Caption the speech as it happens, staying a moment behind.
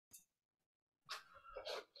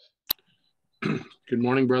Good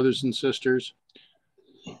morning, brothers and sisters.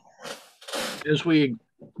 As we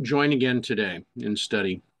join again today in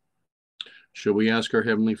study, shall we ask our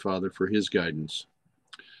Heavenly Father for his guidance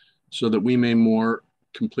so that we may more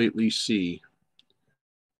completely see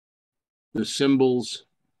the symbols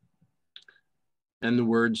and the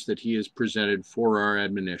words that he has presented for our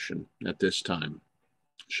admonition at this time.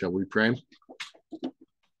 Shall we pray?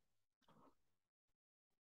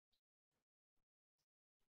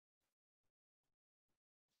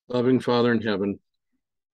 Loving Father in heaven,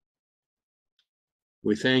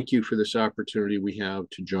 we thank you for this opportunity we have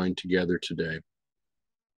to join together today.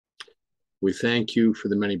 We thank you for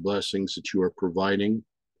the many blessings that you are providing.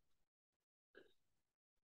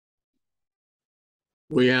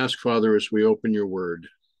 We ask, Father, as we open your word,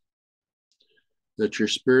 that your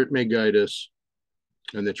Spirit may guide us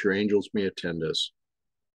and that your angels may attend us.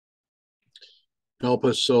 Help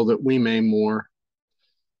us so that we may more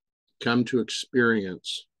come to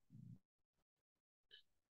experience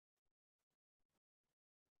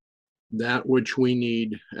that which we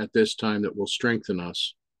need at this time that will strengthen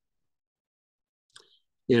us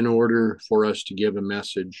in order for us to give a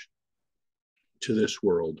message to this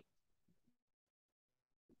world.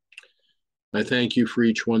 I thank you for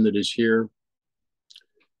each one that is here.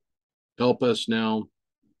 Help us now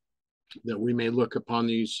that we may look upon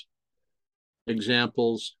these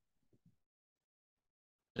examples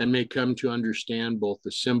and may come to understand both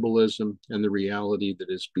the symbolism and the reality that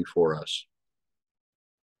is before us.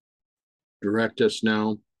 Direct us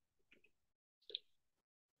now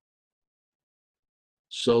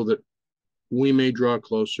so that we may draw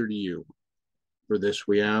closer to you. For this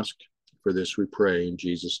we ask, for this we pray, in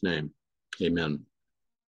Jesus' name. Amen.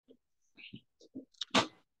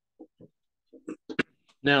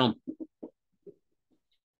 Now,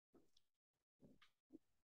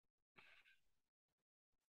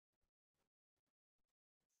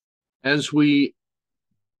 as we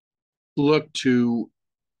look to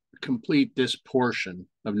complete this portion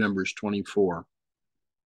of Numbers 24,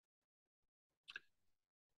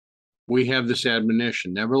 we have this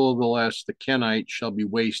admonition: nevertheless, the Kenites shall be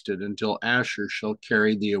wasted until Asher shall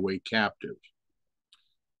carry thee away captive.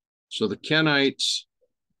 So the Kenites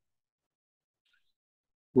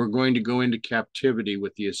were going to go into captivity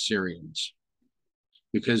with the Assyrians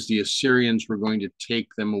because the Assyrians were going to take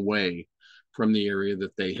them away from the area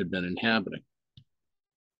that they had been inhabiting.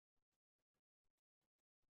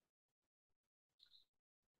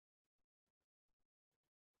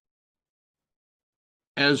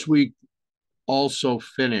 As we also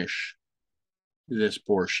finish this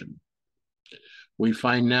portion, we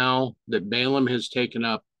find now that Balaam has taken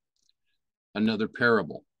up another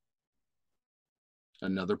parable,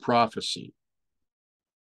 another prophecy.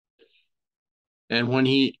 And when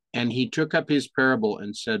he took up his parable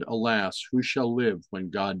and said, alas, who shall live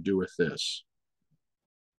when God doeth this?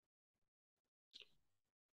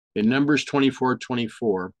 In Numbers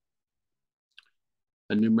 24:24,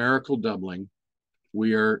 a numerical doubling,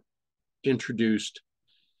 we are introduced,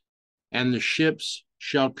 and the ships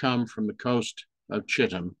shall come from the coast of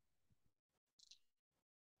Chittim,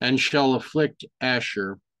 and shall afflict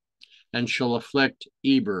Asher, and shall afflict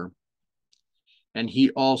Eber, and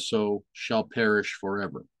he also shall perish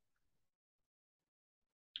forever.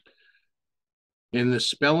 In the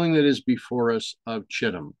spelling that is before us of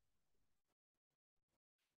Chittim,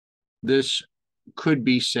 this could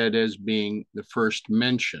be said as being the first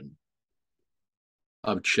mention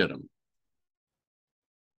of Chittim.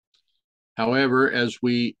 However, as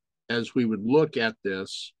we would look at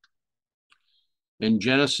this, in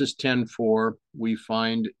Genesis 10:4, we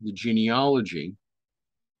find the genealogy.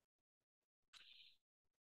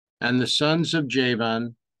 And the sons of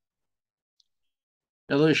Javan,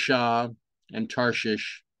 Elisha, and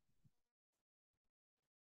Tarshish,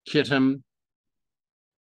 Kittim,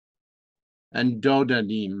 and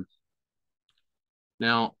Dodanim.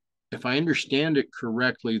 Now, if I understand it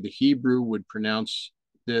correctly, the Hebrew would pronounce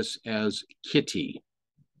this as Kitty.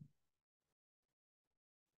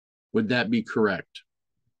 Would that be correct?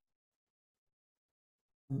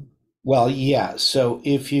 Well, yeah. So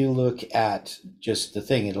if you look at just the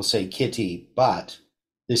thing, it'll say kitty, but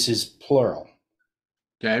this is plural.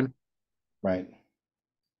 Okay. Right.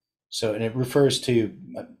 So, and it refers to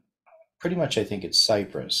pretty much, I think it's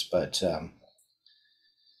Cyprus, but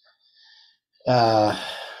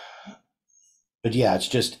yeah, it's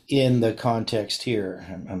just in the context here.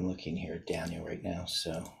 I'm looking here at Daniel right now.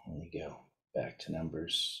 So let me go back to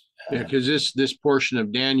Numbers. Yeah, because this portion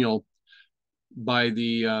of Daniel by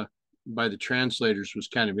the translators was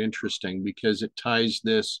kind of interesting because it ties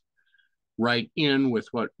this right in with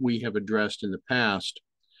what we have addressed in the past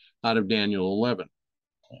out of Daniel 11.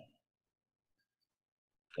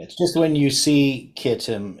 It's just when you see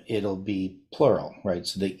Kittim, it'll be plural, right?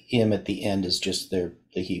 So the im at the end is just the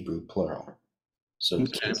Hebrew plural. So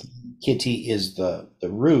Okay. Kitty is the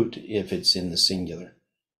root if it's in the singular,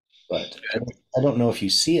 but I don't know if you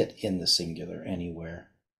see it in the singular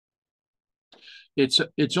anywhere. It's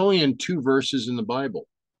only in 2 verses in the Bible.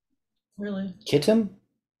 Really? Kittim?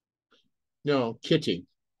 No, kitty.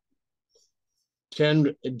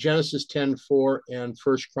 Genesis 10:4 and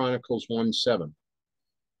First Chronicles 1:7.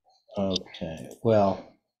 Okay.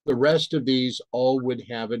 Well, The rest of these all would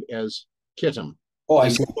have it as kittim. oh, I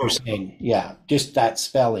see what you're saying. Yeah, just that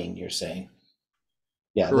spelling you're saying.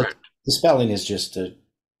 Yeah, Correct. the spelling is just a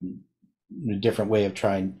different way of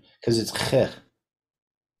trying, because it's ch,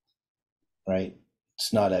 right?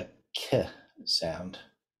 It's not a k sound.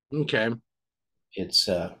 Okay. It's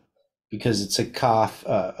because it's a kaf,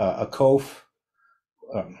 a kof.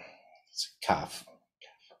 It's a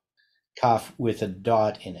kaf with a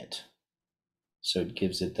dot in it, so it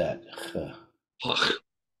gives it that ch.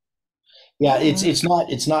 Yeah, it's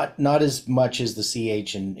not as much as the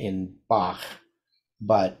ch in Bach,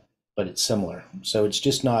 but it's similar. So it's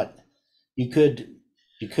just not. You could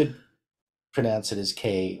pronounce it as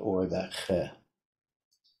k or the ch.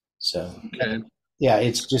 So Okay. yeah,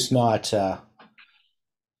 it's just not.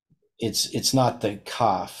 It's not the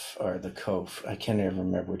kaf or the kof. I can't even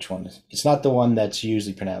remember which one. It's not the one that's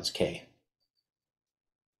usually pronounced k.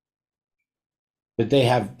 But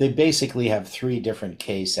they basically have 3 different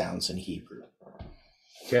k sounds in Hebrew.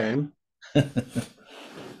 Okay.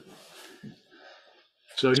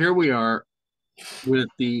 So here we are with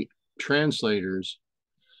the translators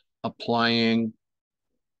applying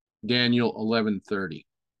Daniel 11:30.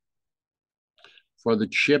 For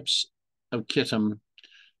the ships of Kittim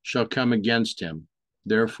shall come against him,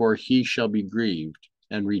 therefore he shall be grieved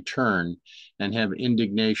and return and have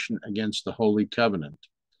indignation against the holy covenant.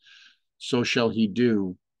 So shall he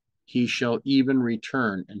do. He shall even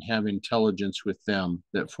return and have intelligence with them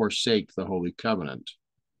that forsake the holy covenant.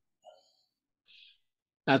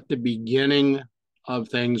 At the beginning of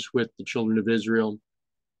things with the children of Israel,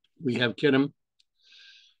 we have Kittim.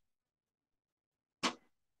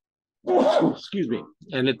 Excuse me.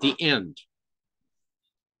 And at the end,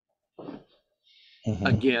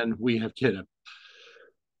 again, we have Kittim.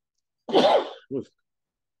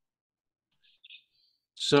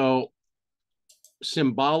 So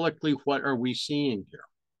symbolically, what are we seeing here?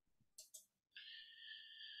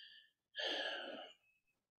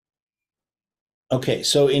 Okay,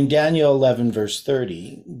 so in Daniel 11, verse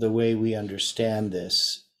 30, the way we understand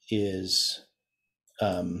this is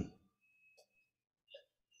that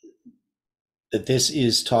this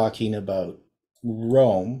is talking about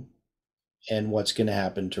Rome and what's going to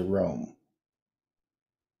happen to Rome.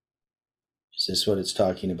 Is this what it's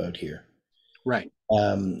talking about here? Right.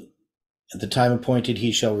 At the time appointed,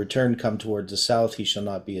 he shall return, come toward the south. He shall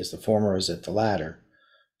not be as the former, as at the latter.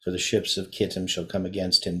 For the ships of Kittim shall come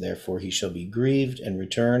against him. Therefore he shall be grieved and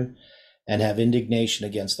return and have indignation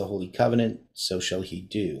against the holy covenant. So shall he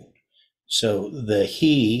do. So the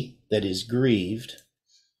he that is grieved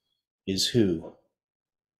is who?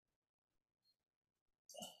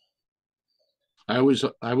 I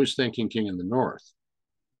was thinking king in the north.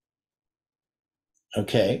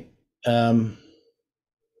 Okay.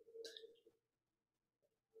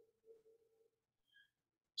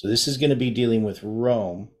 So this is going to be dealing with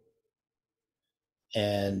Rome.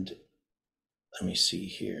 And let me see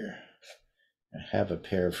here. I have a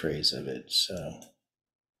paraphrase of it. So I'm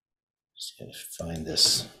just going to find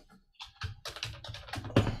this.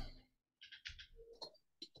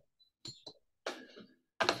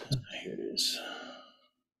 Here it is.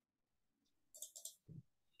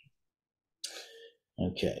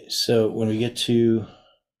 Okay, so when we get to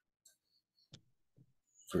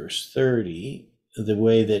verse 30, the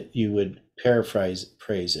way that you would paraphrase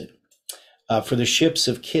it, for the ships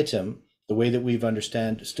of Kittim, the way that we've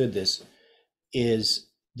understood this is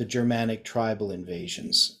the Germanic tribal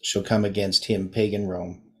invasions shall come against him, pagan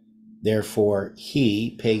Rome. Therefore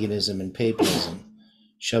he, paganism and papalism,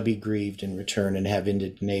 shall be grieved and return and have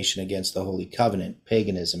indignation against the holy covenant.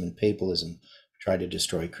 Paganism and papalism try to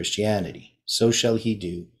destroy Christianity. So shall he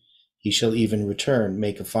do. He shall even return,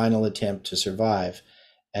 make a final attempt to survive,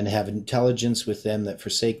 and have intelligence with them that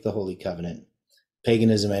forsake the holy covenant.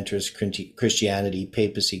 Paganism enters Christianity,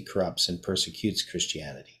 papacy corrupts and persecutes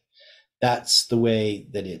Christianity. That's the way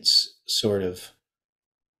that it's sort of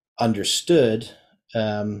understood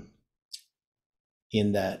in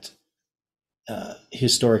that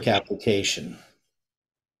historic application.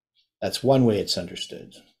 That's one way it's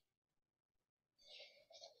understood.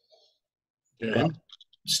 Okay.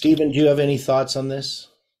 Stephen, do you have any thoughts on this?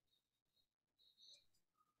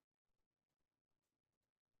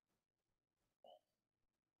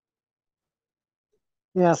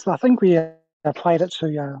 Yes, I think we applied it to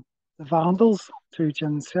the Vandals, to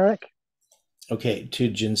Genseric Okay, to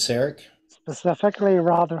Genseric, specifically,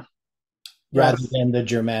 rather. rather Yes, than the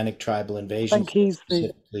Germanic tribal I invasions, think he's the,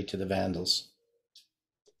 specifically to the Vandals.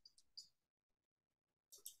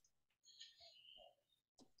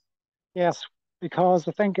 yes, because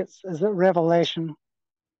I think is it Revelation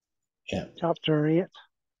Yeah. chapter 8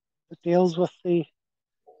 that deals with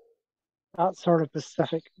that sort of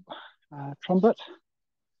specific trumpet.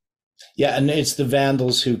 Yeah, and it's the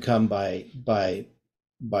Vandals who come by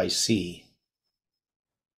sea.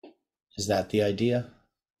 Is that the idea?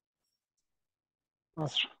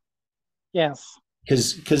 Yes.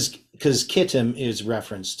 Because Kittim is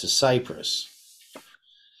reference to Cyprus,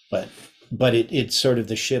 but it's sort of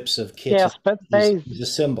the ships of Kittim Yes, but is a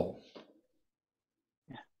symbol.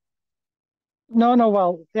 No,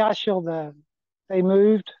 well, they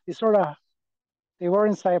moved. They were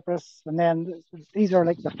in Cyprus, and then these are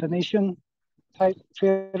like the Phoenician type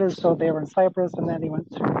traders. So they were in Cyprus, and then they went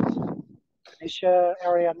to Phoenicia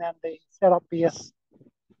area, and then they set up base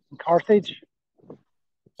in Carthage.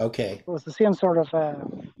 Okay. It was the same sort of.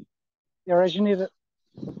 They originated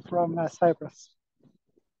from Cyprus.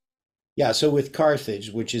 Yeah. So with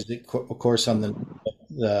Carthage, which is of course on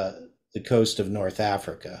the coast of North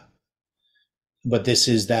Africa, but this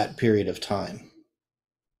is that period of time.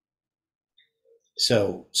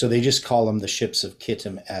 So they just call them the ships of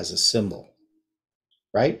Kittim as a symbol,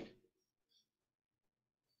 right?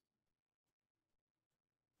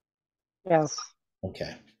 Yes.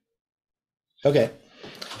 Okay.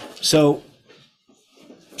 So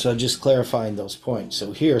just clarifying those points.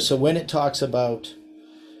 So when it talks about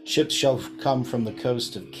ships shall come from the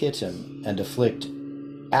coast of Kittim and afflict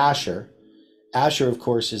Asher, Asher of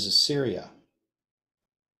course is Assyria.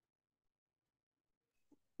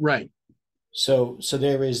 Right. So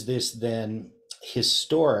there is this then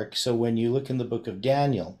historic. So when you look in the book of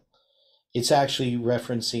Daniel, it's actually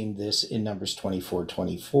referencing this in Numbers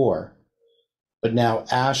 24:24. But now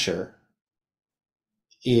Asher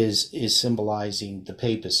is symbolizing the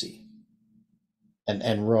papacy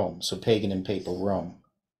and Rome, so pagan and papal Rome.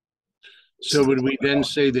 So would we then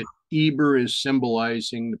say that Eber is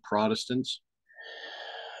symbolizing the Protestants?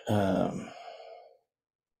 Well,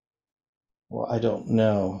 I don't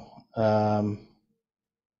know.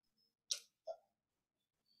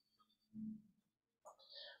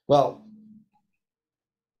 Well,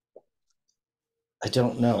 I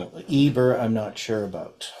don't know. Eber, I'm not sure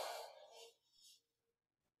about.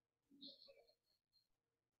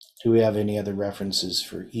 Do we have any other references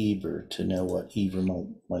for Eber to know what Eber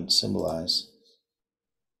might symbolize?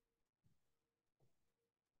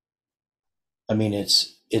 I mean,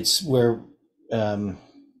 it's where. Let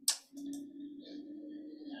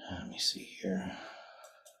me see here.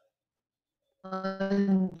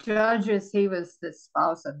 Judges, he was the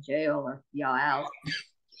spouse of Jael or Yael.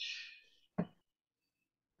 I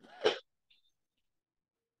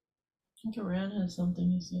think Rand has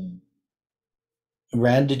something to say.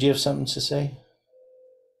 Rand, did you have something to say?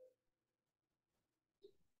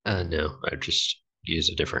 No, I just use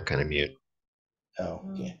a different kind of mute. Oh,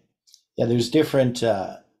 yeah. Yeah, there's different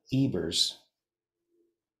Ebers.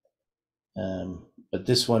 But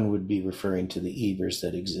this one would be referring to the Ebers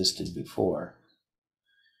that existed before.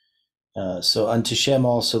 So unto Shem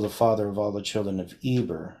also the father of all the children of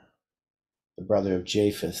Eber, the brother of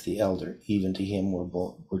Japheth the elder, even to him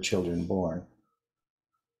were children born.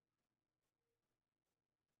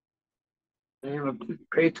 Name of the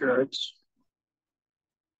patriarchs.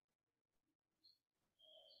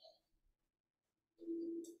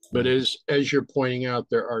 But as you're pointing out,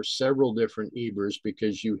 there are several different Ebers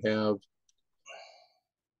because you have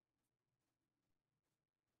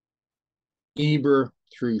Eber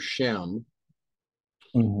through Shem,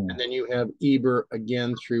 and then you have Eber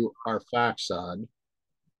again through Arphaxad.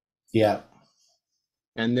 Yeah.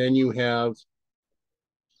 And then you have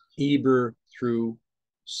Eber through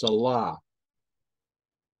Salah.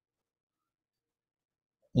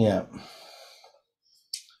 Yeah.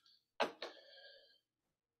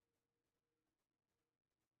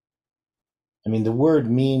 I mean, the word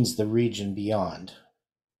means the region beyond.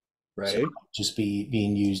 Right. So just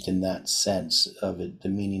being used in that sense of it, the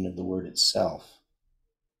meaning of the word itself.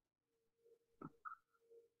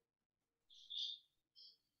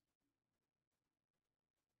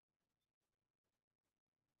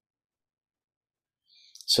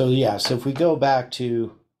 So yeah, so if we go back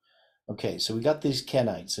to, okay, so we got these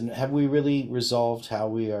Kenites, and have we really resolved how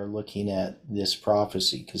we are looking at this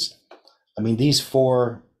prophecy? Because, I mean, these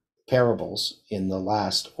 4 parables in the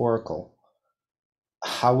last oracle,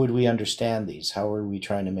 how would we understand these? How are we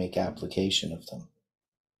trying to make application of them?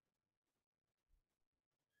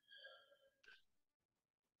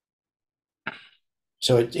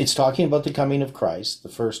 So it's talking about the coming of Christ, the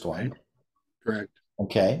first one. Correct.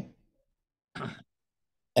 Okay.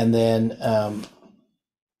 And then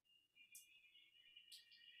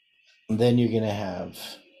you're going to have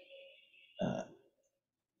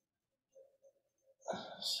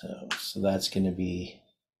so that's going to be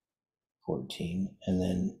 14, and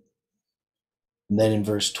then in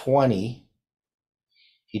verse 20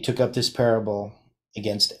 he took up this parable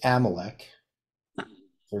against Amalek,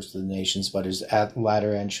 first of the nations, but his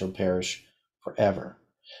latter end shall perish forever.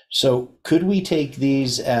 So could we take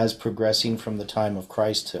these as progressing from the time of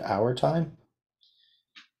Christ to our time?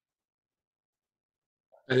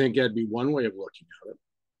 I think that'd be one way of looking at it.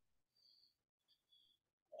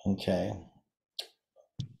 Okay.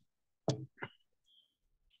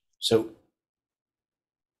 So,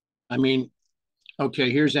 I mean,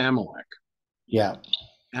 okay, here's Amalek. yeah.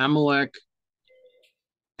 Amalek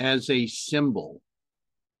as a symbol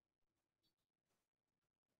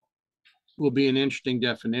will be an interesting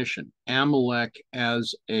definition. Amalek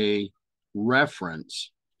as a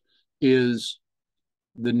reference is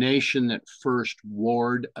the nation that first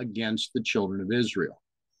warred against the children of Israel.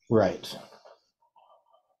 Right.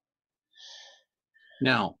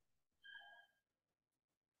 Now,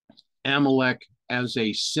 Amalek as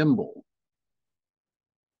a symbol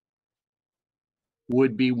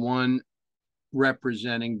would be one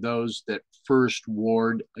representing those that first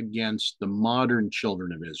warred against the modern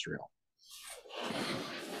children of Israel.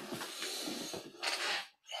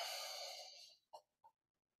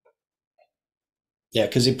 Yeah,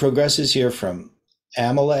 because it progresses here from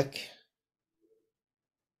Amalek,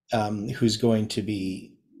 who's going to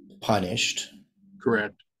be punished,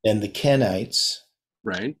 Correct. and the Kenites,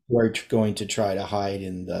 Right. who are going to try to hide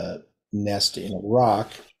in the nest in a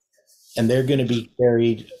rock, and they're going to be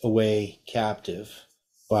carried away captive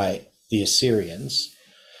by the Assyrians,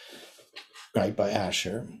 right, by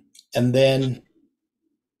Asher. And then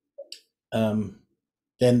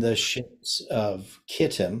the ships of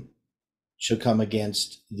Kittim shall come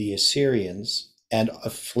against the Assyrians and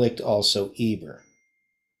afflict also Eber.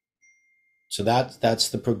 So that's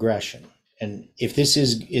the progression. And if this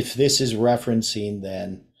is referencing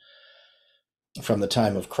then from the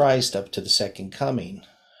time of Christ up to the second coming,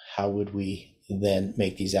 how would we then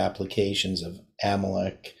make these applications of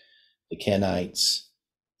Amalek, the Kenites,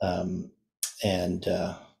 and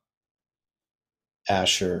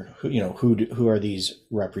Asher? Who are these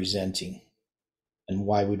representing, and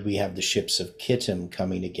why would we have the ships of Kittim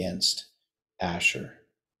coming against Asher?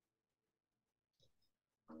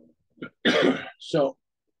 So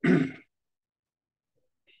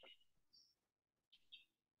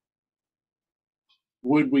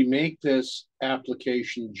would we make this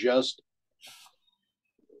application just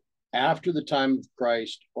after the time of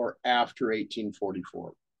Christ or after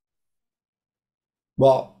 1844?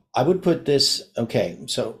 Well, I would put this, okay,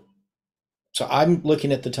 so I'm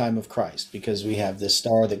looking at the time of Christ because we have this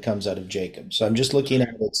star that comes out of Jacob. So I'm just looking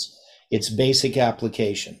at its basic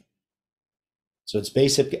application. So its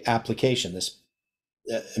basic application,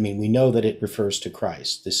 we know that it refers to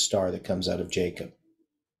Christ, this star that comes out of Jacob.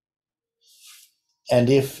 And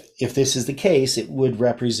if this is the case, it would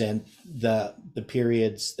represent the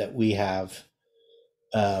periods that we have,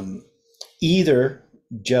 either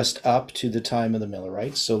just up to the time of the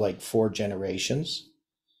Millerites, so like 4 generations,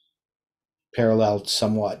 parallel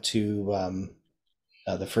somewhat to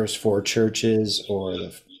the first 4 churches,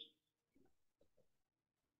 or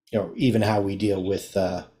even how we deal with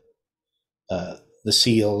the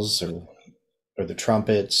seals or the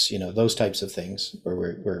trumpets, those types of things, where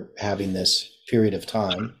we're having this period of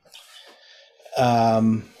time.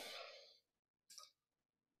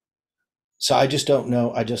 So I just don't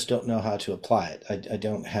know how to apply it. I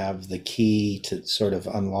don't have the key to sort of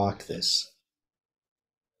unlock this.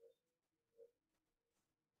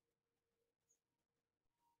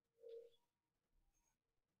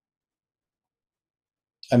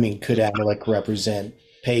 Could Amalek represent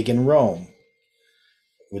pagan Rome?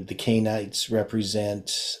 Would the Canaanites represent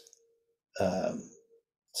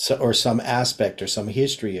or some aspect or some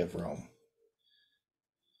history of Rome?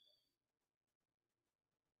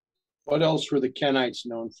 What else were the Kenites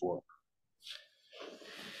known for?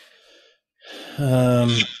 Well,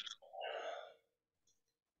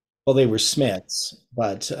 they were smiths,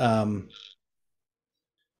 but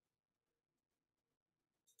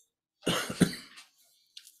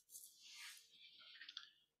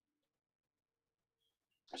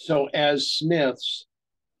so as smiths,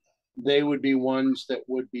 they would be ones that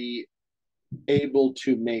would be able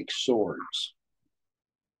to make swords.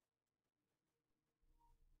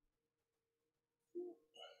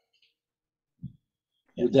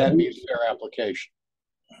 Would that be a fair application?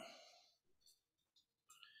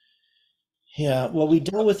 Yeah, well, we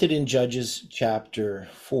dealt with it in Judges chapter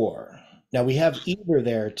 4. Now we have Eber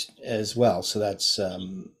there as well, so that's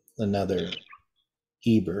another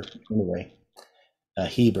Heber, anyway.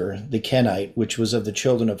 Heber, the Kenite, which was of the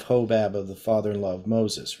children of Hobab, of the father-in-law of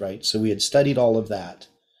Moses, right? So we had studied all of that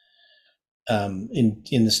in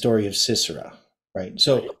the story of Sisera, right?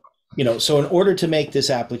 So, so in order to make this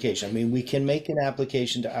application, I mean, we can make an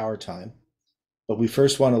application to our time, but we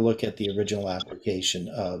first want to look at the original application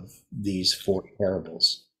of these 4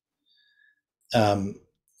 parables.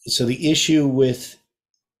 So the issue with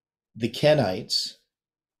the Kenites,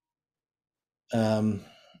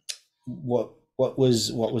 what was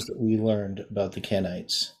that we learned about the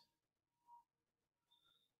Kenites?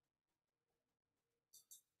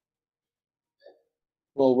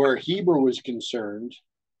 Well, where Heber was concerned,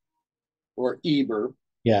 or Eber,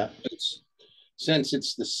 Yeah, since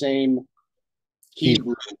it's the same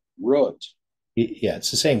Hebrew root, yeah,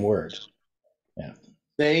 it's the same word. Yeah,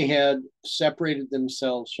 they had separated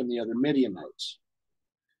themselves from the other Midianites.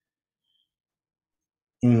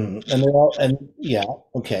 and yeah,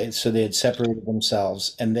 okay. So they had separated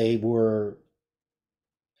themselves, and they were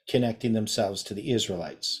connecting themselves to the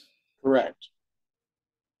Israelites. Correct.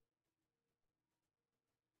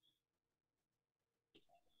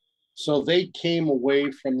 So they came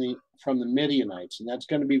away from the Midianites, and that's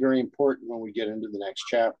going to be very important when we get into the next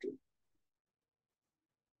chapter.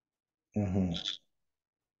 Mm-hmm.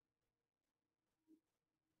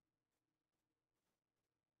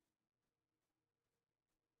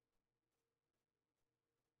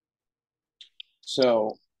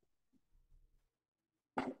 So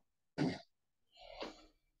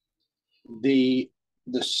the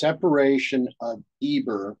separation of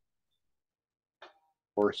Eber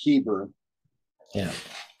or Heber, yeah,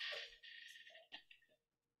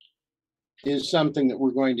 is something that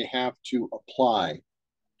we're going to have to apply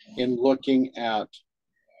in looking at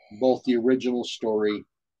both the original story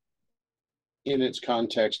in its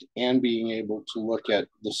context and being able to look at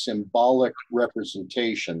the symbolic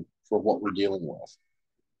representation for what we're dealing with.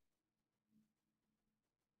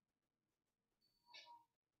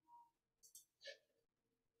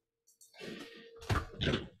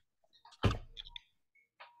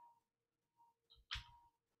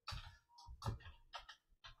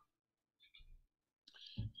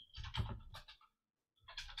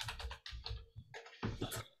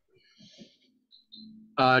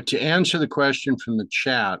 To answer the question from the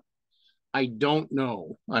chat, I don't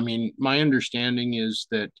know. I mean, my understanding is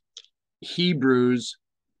that Hebrews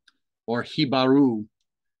or Hibaru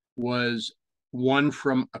was one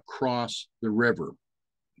from across the river.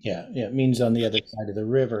 Yeah, it means on the other side of the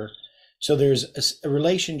river. So there's a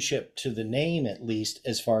relationship to the name, at least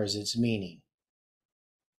as far as its meaning.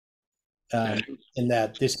 In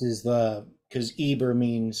that this is because Eber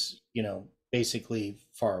means, basically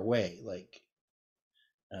far away. Like,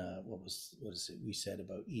 what is it we said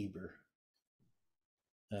about Eber?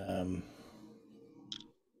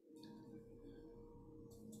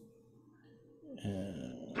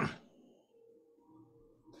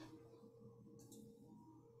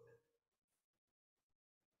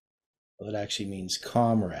 Well, it actually means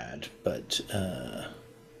comrade, but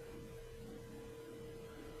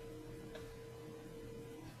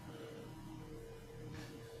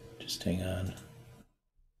just hang on.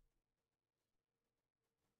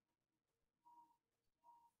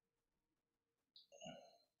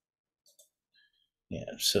 Yeah,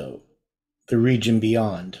 so the region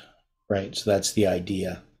beyond, right? So that's the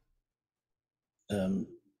idea.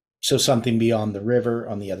 So something beyond the river,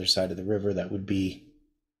 on the other side of the river, that would be,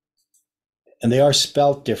 and they are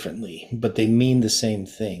spelt differently, but they mean the same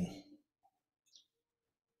thing.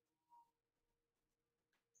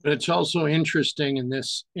 But it's also interesting in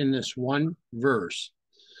this one verse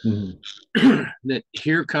that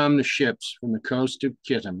here come the ships from the coast of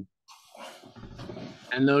Kittim,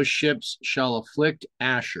 and those ships shall afflict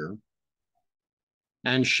Asher,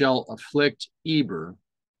 and shall afflict Eber,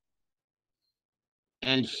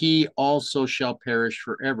 and he also shall perish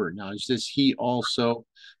forever. Now, is this he also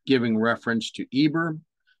giving reference to Eber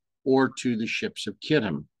or to the ships of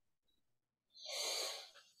Kittim?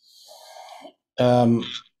 Well,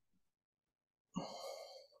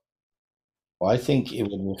 I think it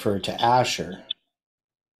would refer to Asher,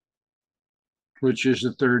 which is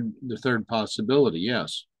the third possibility.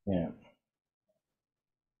 Yes. Yeah.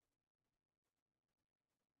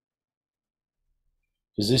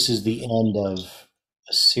 Because this is the end of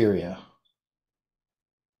Assyria.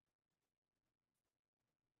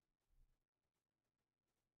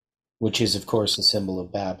 Which is, of course, a symbol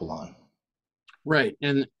of Babylon. Right.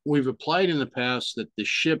 And we've applied in the past that the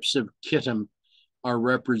ships of Kittim are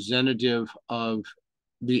representative of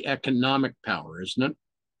the economic power, isn't it?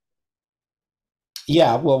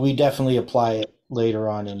 Yeah, well, we definitely apply it later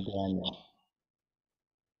on in Daniel.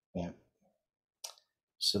 Yeah.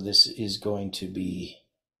 So this is going to be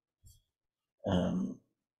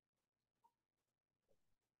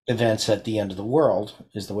events at the end of the world,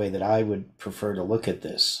 is the way that I would prefer to look at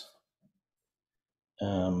this.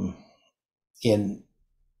 In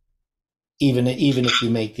even if you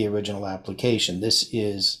make the original application, this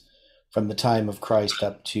is from the time of Christ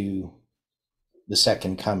up to the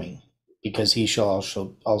second coming, because he shall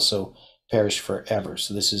also perish forever.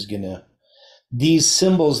 So this is gonna, these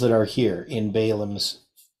symbols that are here in Balaam's,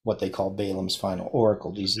 what they call Balaam's final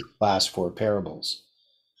oracle, these last four parables,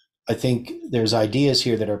 I think there's ideas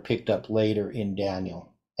here that are picked up later in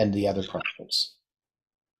Daniel and the other prophets.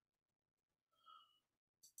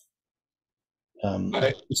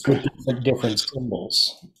 It's with different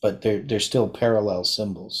symbols, but they're still parallel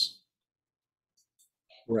symbols.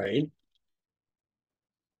 Right.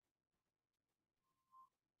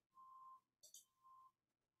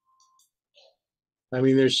 I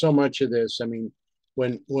mean, there's so much of this. I mean,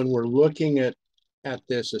 when we're looking at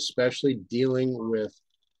this, especially dealing with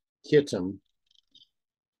Kittim,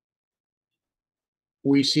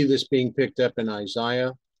 we see this being picked up in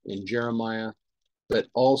Isaiah, in Jeremiah, but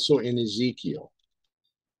also in Ezekiel.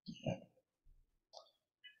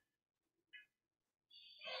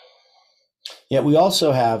 Yeah, we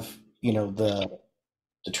also have, the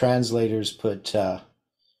translators put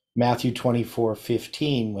Matthew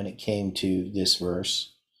 24:15 when it came to this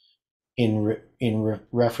verse in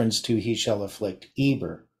reference to he shall afflict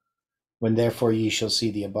Eber, when therefore ye shall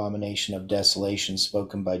see the abomination of desolation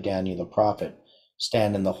spoken by Daniel the prophet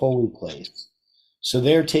stand in the holy place. So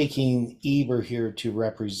they're taking Eber here to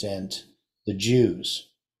represent the Jews.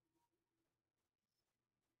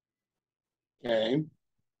 Okay.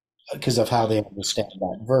 Because of how they understand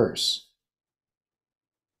that verse.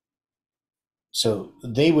 So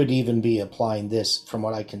they would even be applying this, from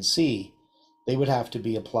what I can see, they would have to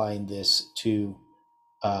be applying this to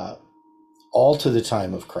all to the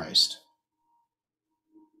time of Christ.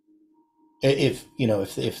 If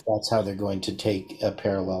that's how they're going to take a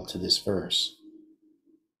parallel to this verse.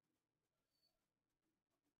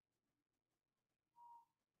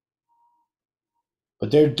 But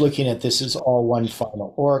they're looking at this as all one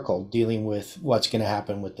final oracle, dealing with what's going to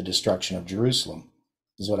happen with the destruction of Jerusalem,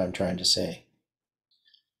 is what I'm trying to say.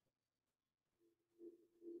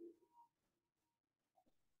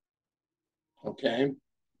 Okay.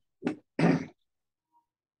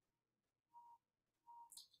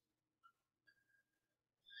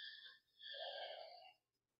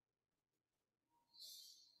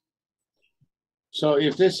 So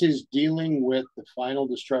if this is dealing with the final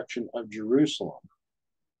destruction of Jerusalem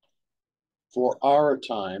for our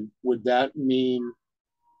time, would that mean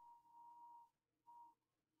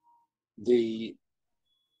the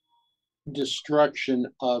destruction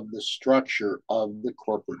of the structure of the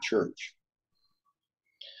corporate church?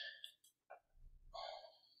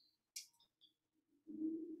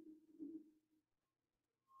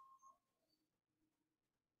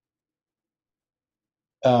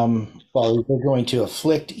 Well, they're going to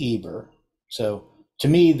afflict Eber. So to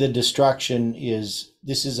me, the destruction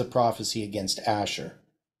this is a prophecy against Asher,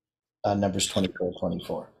 Numbers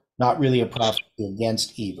 24:24. Not really a prophecy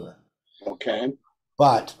against Eber. Okay.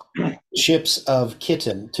 But ships of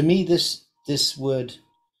Kittim, to me, this would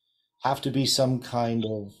have to be some kind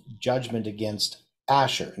of judgment against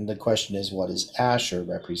Asher. And the question is, what is Asher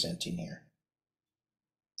representing here?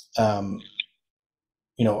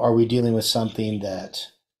 Are we dealing with something that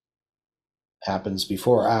happens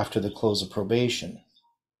before or after the close of probation?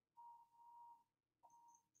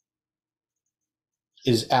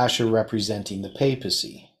 Is Asher representing the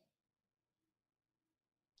papacy?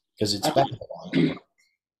 Because it's Babylon.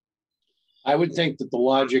 I would think that the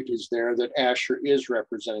logic is there that Asher is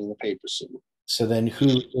representing the papacy. So then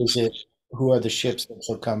who is it? Who are the ships that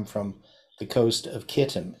shall come from the coast of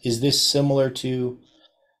Kittim? Is this similar to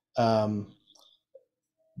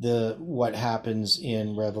what happens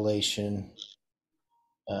in Revelation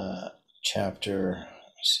chapter?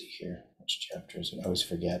 Let me see here. Which chapter is it? I always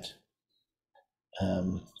forget.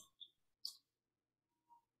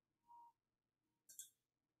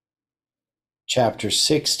 Chapter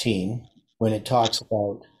 16, when it talks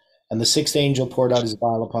about, and the sixth angel poured out his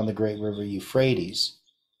vial upon the great river Euphrates,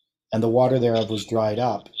 and the water thereof was dried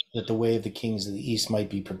up, that the way of the kings of the east might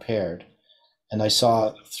be prepared. And I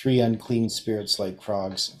saw three unclean spirits like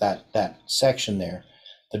frogs. That section there,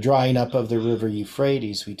 the drying up of the river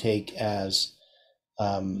Euphrates, we take as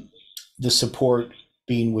the support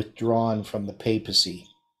being withdrawn from the papacy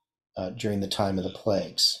during the time of the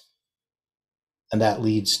plagues. And that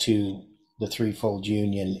leads to the threefold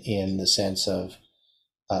union in the sense of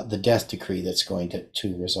the death decree that's going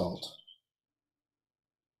to result.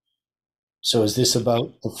 So is this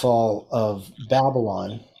about the fall of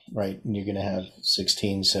Babylon, right? And you're going to have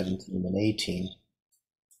 16, 17, and 18,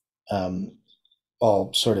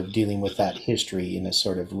 all sort of dealing with that history in a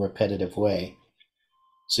sort of repetitive way.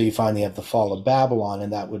 So you finally have the fall of Babylon,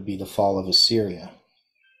 and that would be the fall of Assyria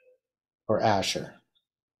or Asher.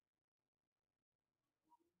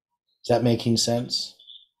 Is that making sense?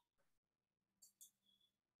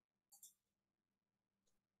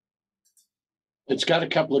 It's got a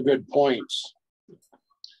couple of good points.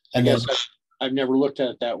 And I then, guess I've never looked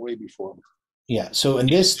at it that way before. yeah, so in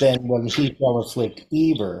this then, when he shall afflict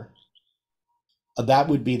Eber, that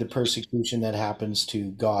would be the persecution that happens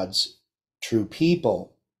to God's true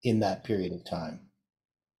people in that period of time.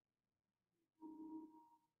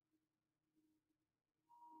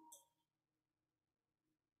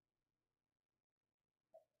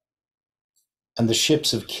 And the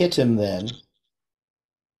ships of Kittim then,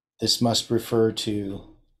 this must refer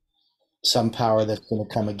to some power that's going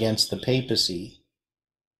to come against the papacy.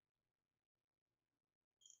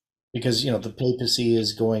 Because, the papacy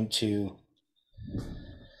is going to,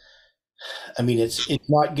 it's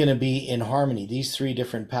not going to be in harmony. These three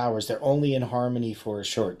different powers, they're only in harmony for a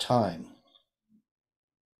short time.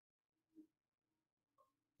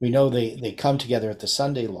 We know they come together at the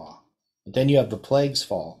Sunday law, but then you have the plagues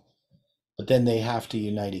fall, but then they have to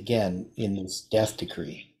unite again in this death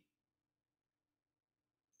decree.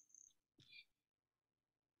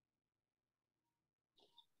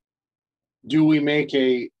 Do we make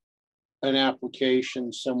an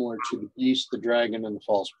application similar to the beast, the dragon, and the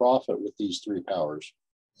false prophet with these three powers?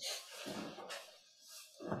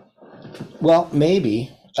 Well,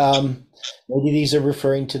 maybe. Maybe these are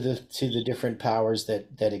referring to the different powers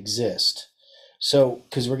that exist. So,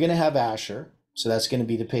 because we're going to have Asher, so that's going to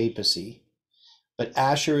be the papacy, but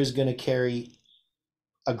Asher is going to carry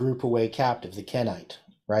a group away captive, the Kenite,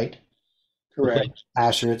 right? Correct.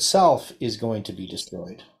 Asher itself is going to be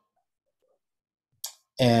destroyed.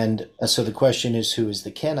 And so the question is, who is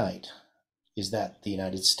the Kenite? Is that the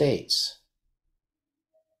United States?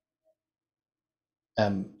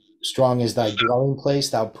 Strong is thy dwelling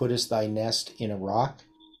place, thou puttest thy nest in a rock.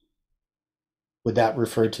 Would that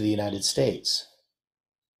refer to the United States?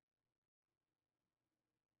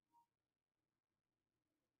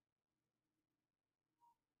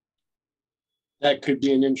 That could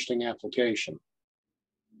be an interesting application.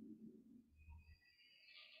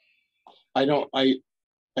 I've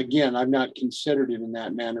not considered it in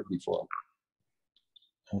that manner before.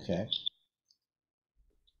 Okay.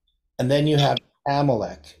 And then you have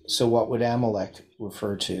Amalek. So what would Amalek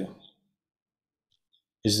refer to?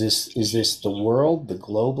 Is this the world, the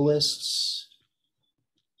globalists?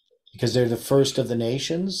 Because they're the first of the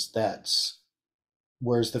nations.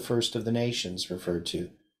 Where's the first of the nations referred to?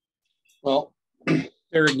 Well,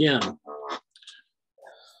 there again,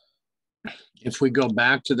 if we go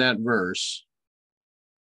back to that verse,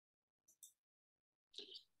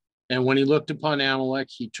 and when he looked upon Amalek,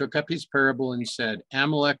 he took up his parable and said,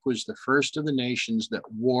 Amalek was the first of the nations that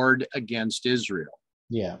warred against Israel.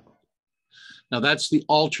 Yeah. Now that's the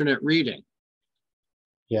alternate reading.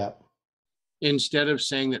 Yeah. Instead of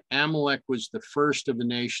saying that Amalek was the first of the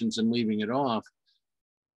nations and leaving it off,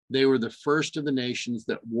 they were the first of the nations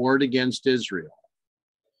that warred against Israel.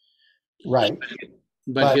 Right.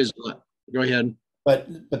 But go ahead.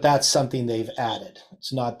 But that's something they've added.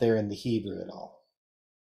 It's not there in the Hebrew at all.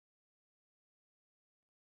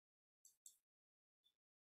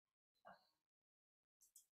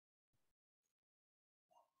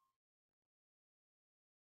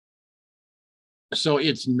 So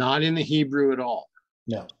it's not in the Hebrew at all.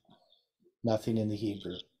 No, nothing in the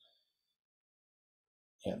Hebrew.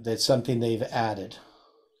 Yeah, that's something they've added.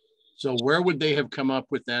 So where would they have come up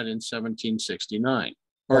with that in 1769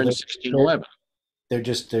 or in 1611? They're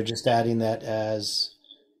just adding that as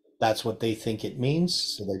that's what they think it means,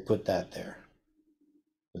 so they put that there.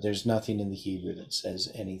 But there's nothing in the Hebrew that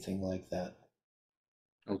says anything like that.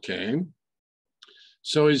 Okay.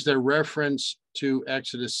 So is their reference to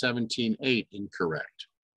Exodus 17:8 incorrect?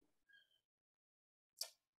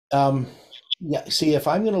 Yeah, see, if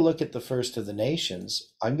I'm going to look at the first of the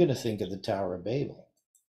nations, I'm going to think of the Tower of Babel.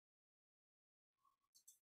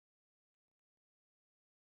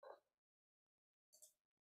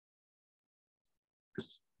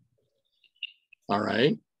 All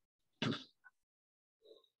right.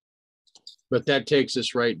 But that takes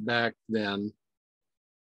us right back then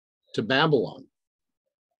to Babylon.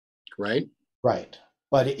 right? Right.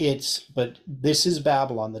 But this is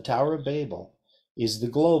Babylon. The Tower of Babel is the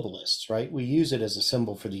globalists, right? We use it as a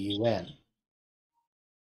symbol for the UN.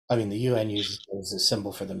 I mean, the UN uses it as a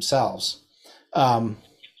symbol for themselves.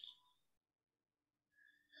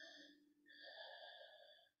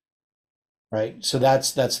 Right. So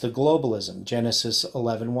that's the globalism. Genesis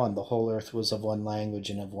 11:1, the whole earth was of one language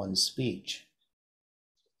and of one speech.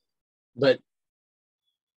 But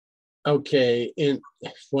okay,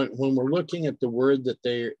 when we're looking at the word that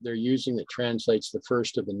they're using that translates the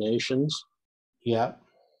first of the nations, Yeah.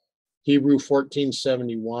 Hebrew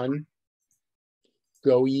 1471,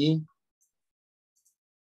 go ye.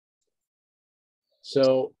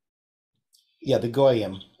 So Yeah, the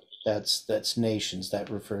Goyim, that's nations, that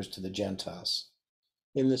refers to the Gentiles.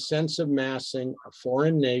 in the sense of massing, a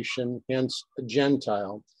foreign nation, hence a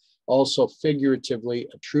Gentile, also figuratively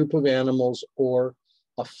a troop of animals or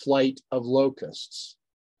a flight of locusts.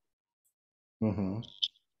 Mm-hmm.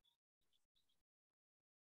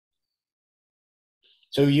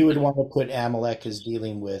 So you would want to put Amalek as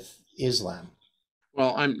dealing with Islam.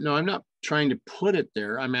 Well, I'm not trying to put it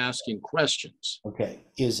there. I'm asking questions. Okay,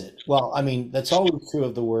 is it? Well, I mean, that's always true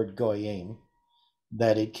of the word Goyim,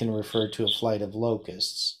 that it can refer to a flight of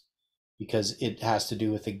locusts because it has to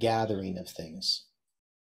do with the gathering of things,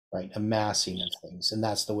 right? A massing of things. And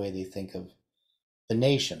that's the way they think of the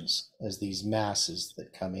nations, as these masses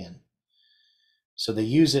that come in. So they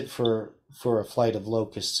use it for a flight of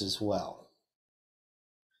locusts as well,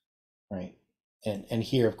 right? And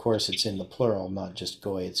here, of course, it's in the plural, not just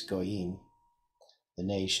goy, it's goyim, the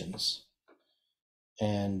nations.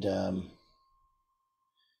 And the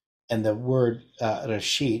word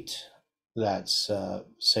rashit, that's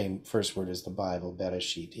same first word as the Bible,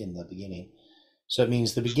 bereshit, in the beginning. So it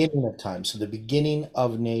means the beginning of time. So the beginning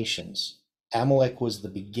of nations. Amalek was the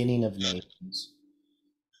beginning of nations.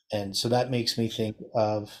 And so that makes me think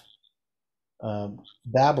of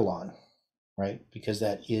Babylon, right? Because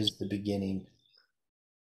that is the beginning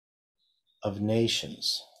of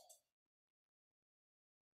nations.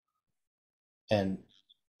 And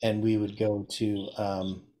we would go to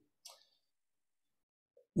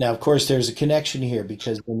now, of course, there's a connection here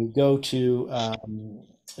because when you go to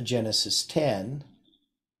Genesis 10,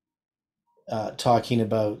 talking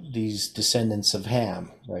about these descendants of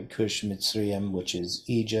Ham, right? Cush, Mitzrayim, which is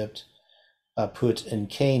Egypt, Put, and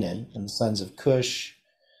Canaan, and the sons of Cush.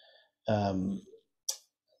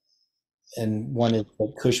 And one is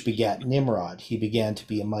that Cush begat Nimrod. He began to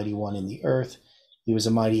be a mighty one in the earth. He was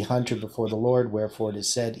a mighty hunter before the Lord, wherefore it is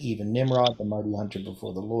said, even Nimrod, the mighty hunter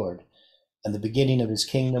before the Lord. And the beginning of his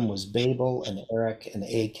kingdom was Babel and Erech and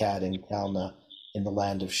Akkad and Calneh in the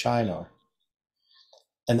land of Shinar.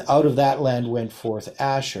 And out of that land went forth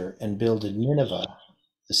Asher and builded Nineveh,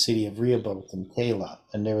 the city of Rehoboth and Calah.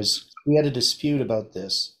 And we had a dispute about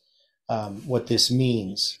this, what this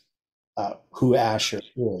means, who Asher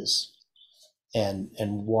is, and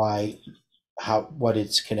why, what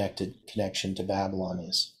its connection to Babylon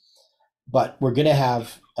is. But we're going to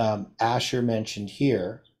have Asher mentioned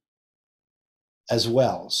here as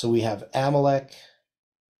well. So we have Amalek,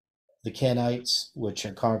 the Kenites, which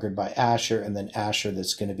are conquered by Asher, and then Asher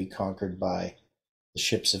that's going to be conquered by the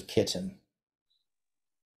ships of Kittim.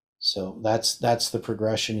 So that's the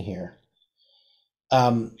progression here.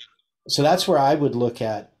 So that's where I would look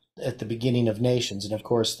at the beginning of nations. And of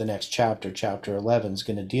course, the next chapter, chapter 11, is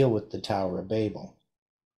going to deal with the Tower of Babel.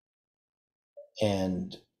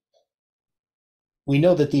 And we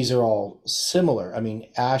know that these are all similar. I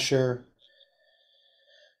mean, Asher,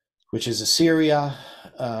 which is Assyria,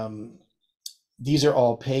 these are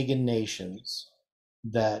all pagan nations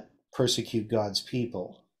that persecute God's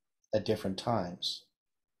people at different times,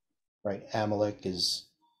 right? Amalek is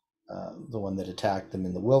the one that attacked them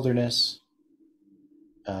in the wilderness.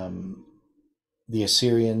 The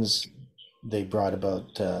Assyrians, they brought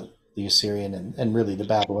about the Assyrian, and really the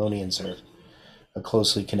Babylonians are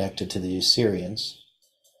closely connected to the Assyrians.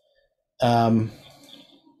 I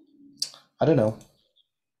don't know.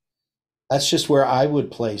 That's just where I would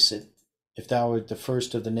place it. If that were the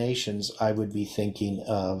first of the nations, I would be thinking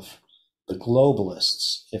of the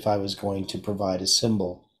globalists if I was going to provide a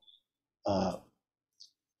symbol for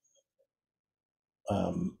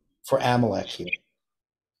Amalek here.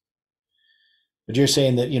 But you're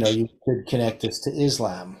saying that, you could connect this to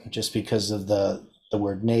Islam just because of the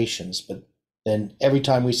word nations. But then every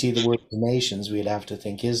time we see the word nations, we'd have to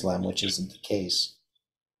think Islam, which isn't the case.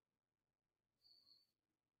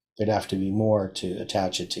 There'd have to be more to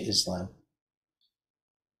attach it to Islam.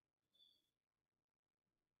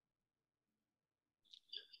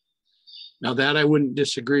 Now that I wouldn't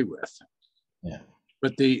disagree with. Yeah.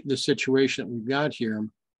 But the situation that we've got here,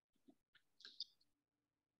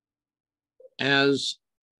 as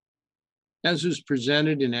is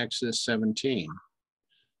presented in Exodus 17,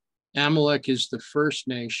 Amalek is the first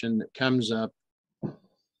nation that comes up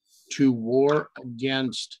to war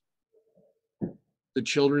against the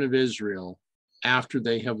children of Israel after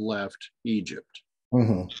they have left Egypt.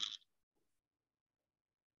 Mm-hmm.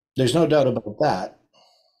 There's no doubt about that.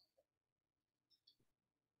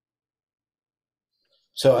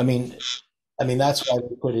 So, I mean, that's why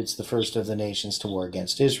we put it's the first of the nations to war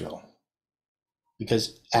against Israel,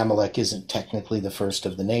 because Amalek isn't technically the first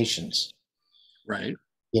of the nations, Right?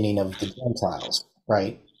 beginning of the Gentiles,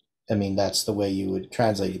 right? I mean, that's the way you would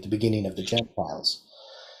translate it, the beginning of the Gentiles.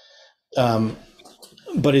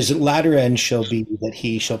 But his latter end shall be that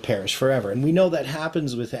he shall perish forever. And we know that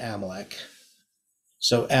happens with Amalek.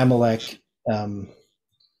 So Amalek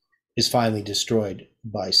is finally destroyed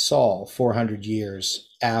by Saul 400 years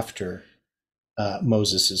after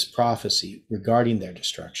Moses' prophecy regarding their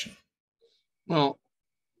destruction. Well,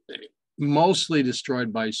 mostly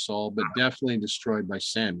destroyed by Saul, but definitely destroyed by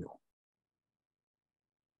Samuel.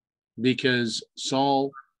 Because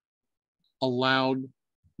Saul allowed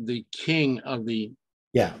the king of the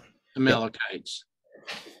Amalekites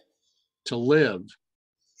to live.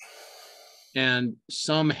 And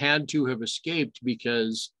some had to have escaped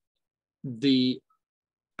because the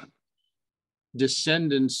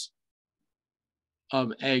descendants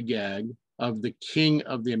of Agag, of the king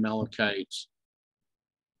of the Amalekites,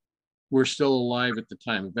 were still alive at the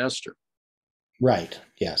time of Esther. Right,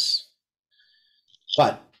 yes.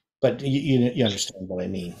 But you understand what I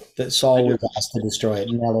mean. That Saul was asked to destroy it,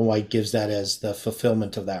 and Ellen White gives that as the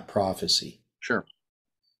fulfillment of that prophecy. Sure.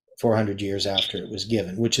 400 years after it was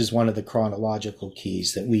given, which is one of the chronological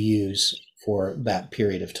keys that we use for that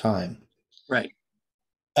period of time. Right.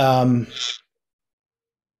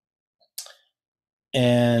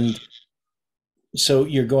 And so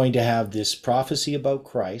you're going to have this prophecy about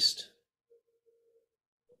Christ.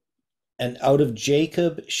 And out of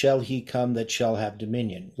Jacob shall he come that shall have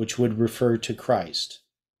dominion, which would refer to Christ.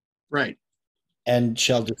 Right. And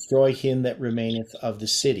shall destroy him that remaineth of the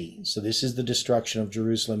city. So this is the destruction of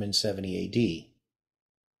Jerusalem in 70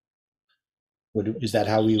 AD. Is that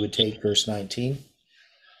how we would take verse 19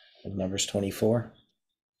 of Numbers 24?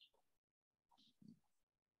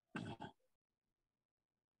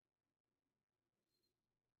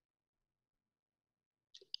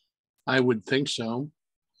 I would think so.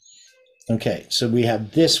 Okay, so we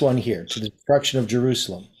have this one here, to the destruction of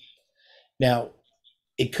Jerusalem. Now,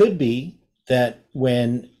 it could be that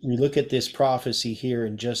when we look at this prophecy here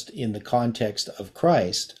and just in the context of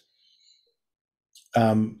Christ,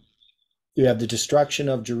 you have the destruction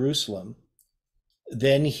of Jerusalem.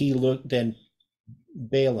 Then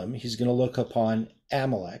Balaam, he's going to look upon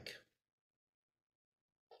Amalek,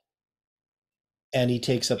 and he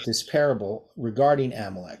takes up this parable regarding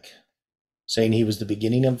Amalek, saying he was the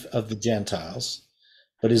beginning of the Gentiles,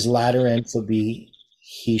 but his latter end shall be,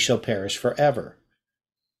 he shall perish forever.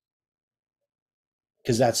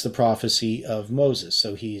 Because that's the prophecy of Moses.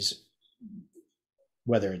 So he's,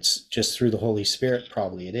 whether it's just through the Holy Spirit,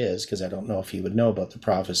 probably it is, because I don't know if he would know about the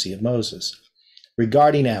prophecy of Moses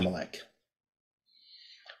regarding Amalek.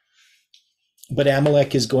 But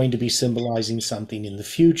Amalek is going to be symbolizing something in the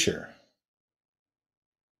future.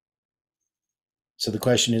 So the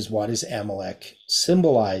question is, what is Amalek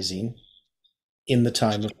symbolizing in the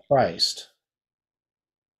time of Christ?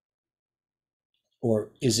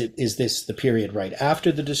 Or is this the period right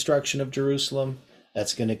after the destruction of Jerusalem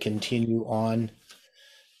that's going to continue on?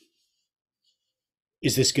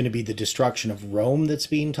 Is this going to be the destruction of Rome that's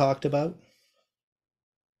being talked about?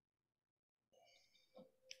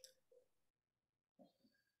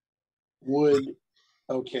 If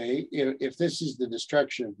this is the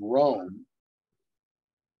destruction of Rome,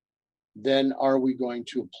 then are we going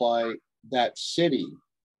to apply that city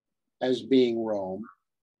as being Rome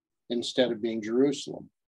instead of being Jerusalem?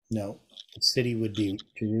 No, the city would be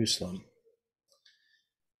Jerusalem.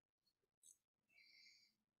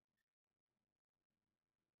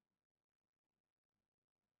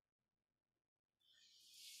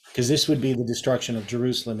 Because this would be the destruction of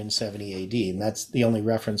Jerusalem in 70 AD, and that's the only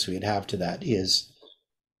reference we'd have to that is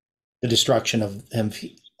the destruction of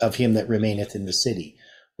him that remaineth in the city,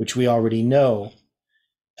 which we already know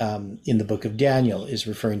in the book of Daniel is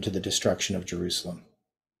referring to the destruction of Jerusalem.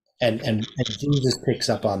 And Jesus picks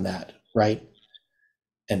up on that, right?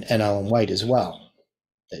 And Ellen White as well,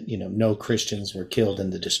 that, no Christians were killed in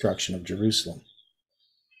the destruction of Jerusalem.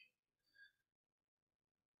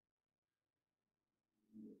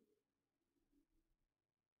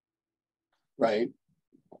 Right.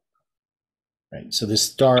 right? So the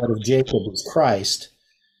star out of Jacob is Christ,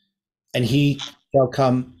 and he shall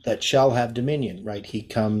come that shall have dominion, right? He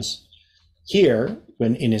comes here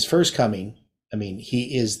when in his first coming. I mean,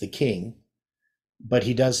 he is the king, but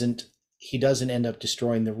he doesn't end up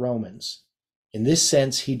destroying the Romans. In this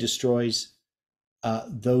sense, he destroys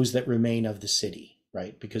those that remain of the city,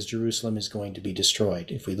 right? Because Jerusalem is going to be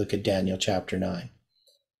destroyed. If we look at Daniel chapter 9,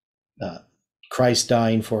 Christ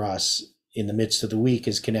dying for us in the midst of the week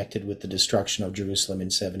is connected with the destruction of Jerusalem in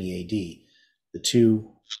 70 AD. The two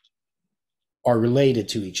are related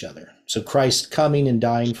to each other. So Christ coming and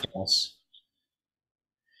dying for us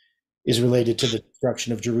is related to the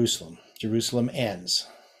destruction of Jerusalem. Jerusalem ends.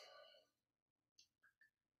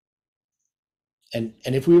 And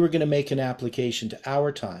if we were going to make an application to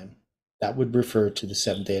our time, that would refer to the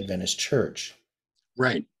Seventh-day Adventist Church.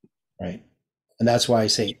 Right. Right. And that's why I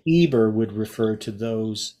say Eber would refer to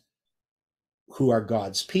those who are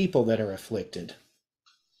God's people that are afflicted.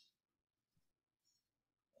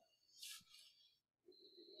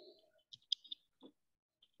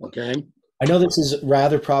 Okay. I know this is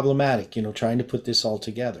rather problematic, trying to put this all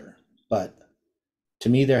together, but to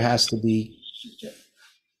me, we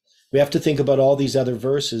have to think about all these other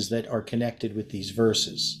verses that are connected with these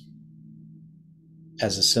verses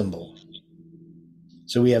as a symbol.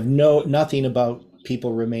 So we have nothing about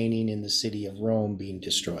people remaining in the city of Rome being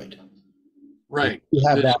destroyed. Right. We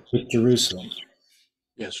have that with Jerusalem.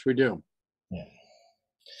 Yes, we do. Yeah.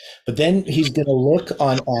 But then he's going to look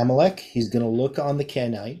on Amalek. He's going to look on the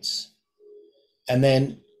Kenites. And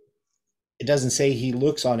then it doesn't say he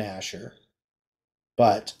looks on Asher,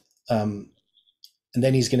 but and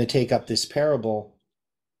then he's going to take up this parable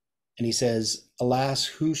and he says, alas,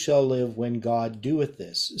 who shall live when God doeth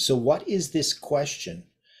this? So what is this question?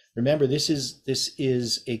 Remember, this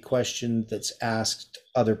is a question that's asked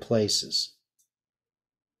other places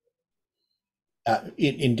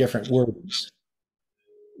in different words.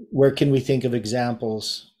 Where can we think of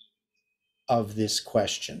examples of this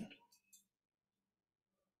question?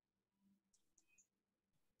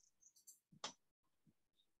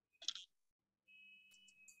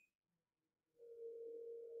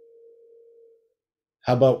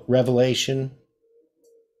 How about Revelation?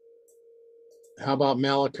 How about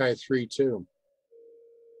Malachi 3:2?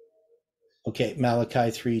 Okay, Malachi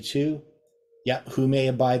 3:2. Yeah, who may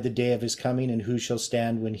abide the day of his coming, and who shall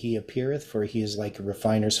stand when he appeareth? For he is like a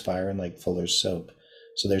refiner's fire and like fuller's soap.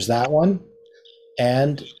 So there's that one.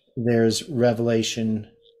 And there's Revelation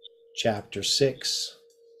chapter 6.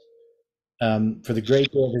 For the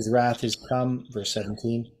great day of his wrath is come, verse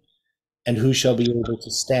 17. And who shall be able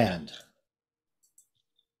to stand?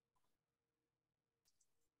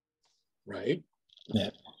 Right.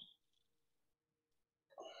 Yeah.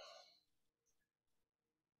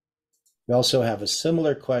 We also have a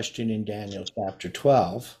similar question in Daniel chapter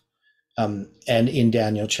 12 and in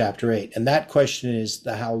Daniel chapter 8. And that question is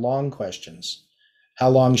the how long questions. How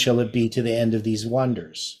long shall it be to the end of these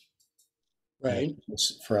wonders? Right.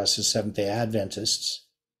 For us as Seventh-day Adventists.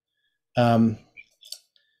 How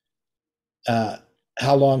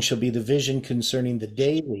long shall be the vision concerning the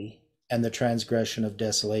daily and the transgression of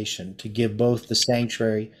desolation, to give both the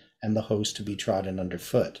sanctuary and the host to be trodden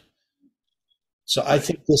underfoot? So I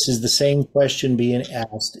think this is the same question being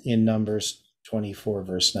asked in Numbers 24,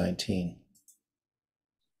 verse 19.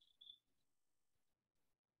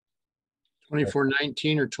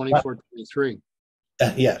 24:19 or 24:23?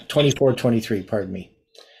 Yeah, 24:23, pardon me.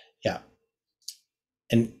 Yeah.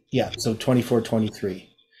 And yeah, so 24:23.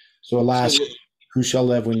 So alas, who shall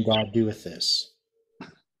live when God doeth this?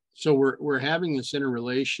 So we're having this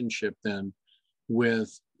interrelationship then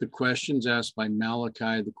with the questions asked by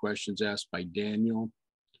Malachi, the questions asked by Daniel.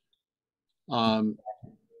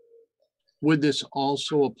 Would this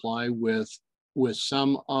also apply with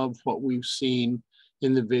some of what we've seen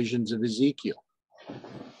in the visions of Ezekiel?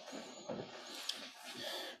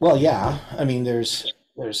 Well, yeah. I mean, there's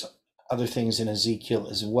other things in Ezekiel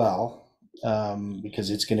as well,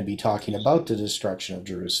 because it's going to be talking about the destruction of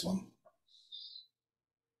Jerusalem.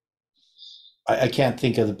 I can't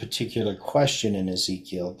think of the particular question in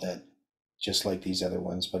Ezekiel that just like these other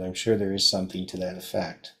ones, but I'm sure there is something to that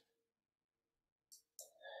effect.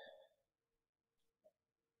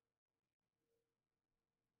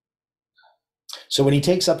 So when he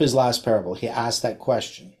takes up his last parable, he asks that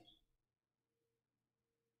question.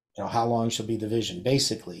 How long shall be the vision?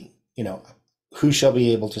 Basically, who shall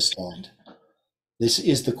be able to stand? This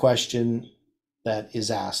is the question that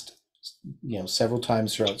is asked, several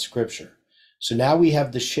times throughout Scripture. So now we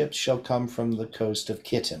have the ships shall come from the coast of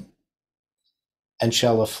Kittim and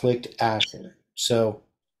shall afflict Asher. So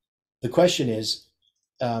the question is,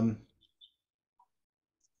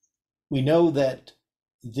 we know that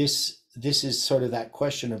this is sort of that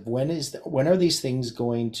question of when are these things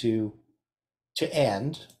going to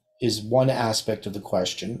end, is one aspect of the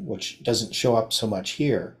question, which doesn't show up so much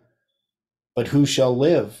here. But who shall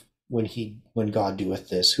live when God doeth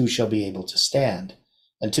this? Who shall be able to stand?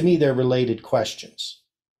 And to me, they're related questions.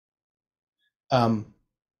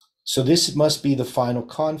 So this must be the final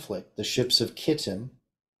conflict. The ships of Kittim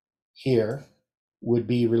here would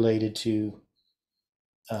be related to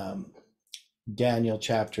Daniel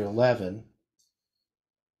chapter 11,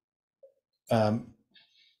 whichever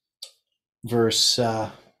verse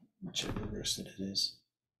it is.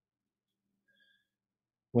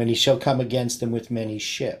 When he shall come against them with many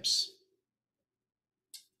ships.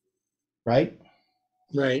 Right?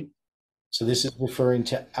 Right. So this is referring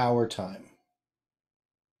to our time.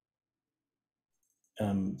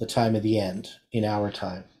 The time of the end in our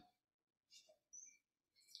time.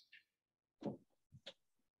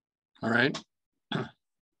 All right.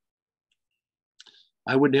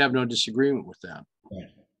 I would have no disagreement with that. Right.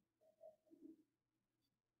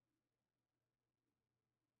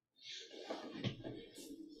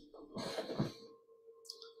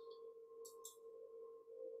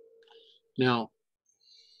 Now,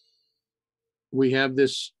 we have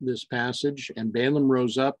this passage, and Balaam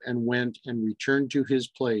rose up and went and returned to his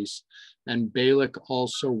place, and Balak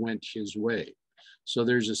also went his way. So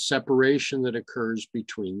there's a separation that occurs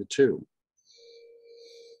between the two.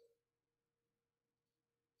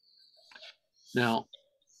 Now,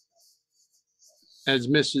 as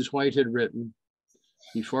Mrs. White had written,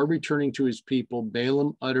 before returning to his people,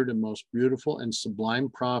 Balaam uttered a most beautiful and sublime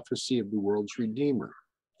prophecy of the world's Redeemer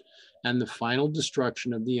and the final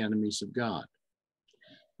destruction of the enemies of God.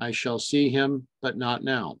 I shall see him, but not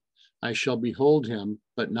now. I shall behold him,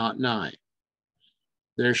 but not nigh.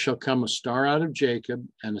 There shall come a star out of Jacob,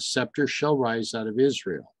 and a scepter shall rise out of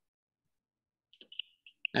Israel,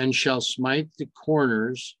 and shall smite the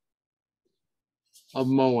corners of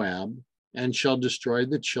Moab, and shall destroy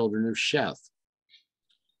the children of Sheth.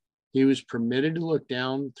 He was permitted to look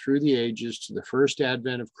down through the ages to the first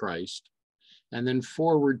advent of Christ, and then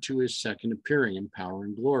forward to his second appearing in power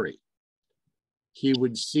and glory. He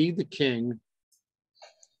would see the king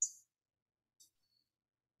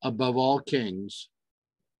above all kings,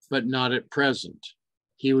 but not at present.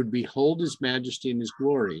 He would behold his majesty and his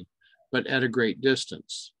glory, but at a great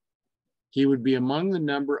distance. He would be among the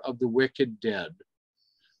number of the wicked dead,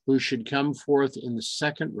 who should come forth in the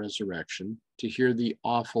second resurrection to hear the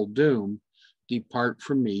awful doom, "Depart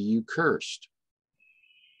from me, you cursed."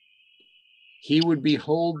 He would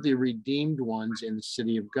behold the redeemed ones in the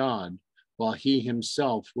city of God, while he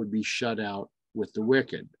himself would be shut out with the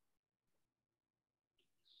wicked.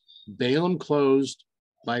 Balaam closed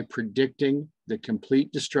by predicting the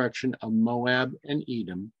complete destruction of Moab and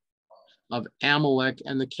Edom, of Amalek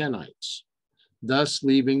and the Kenites, thus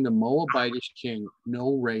leaving the Moabitish king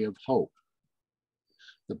no ray of hope.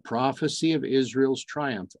 The prophecy of Israel's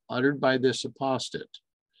triumph uttered by this apostate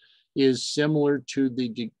is similar to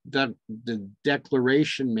the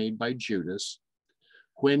declaration made by Judas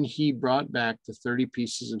when he brought back the 30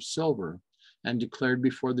 pieces of silver and declared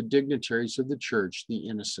before the dignitaries of the church the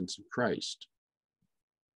innocence of Christ.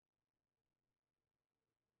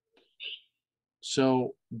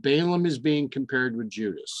 So Balaam is being compared with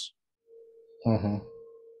Judas.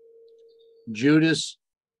 Judas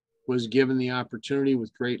was given the opportunity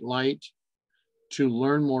with great light to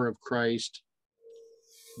learn more of Christ,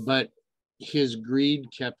 but his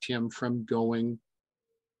greed kept him from going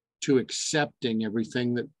to accepting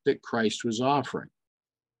everything that Christ was offering.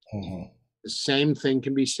 The same thing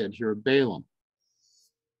can be said here of Balaam.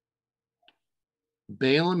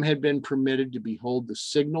 Balaam had been permitted to behold the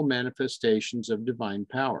signal manifestations of divine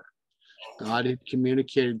power. God had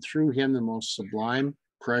communicated through him the most sublime,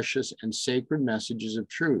 precious, and sacred messages of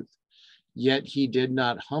truth. Yet he did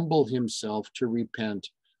not humble himself to repent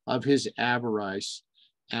of his avarice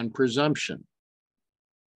and presumption.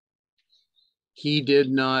 He did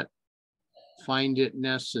not find it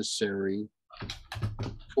necessary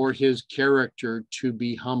for his character to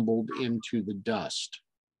be humbled into the dust.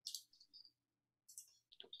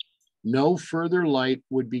 No further light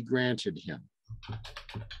would be granted him.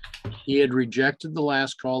 He had rejected the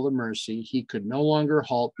last call of mercy. He could no longer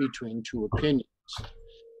halt between two opinions.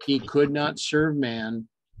 He could not serve man.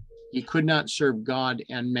 He could not serve God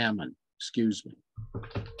and mammon.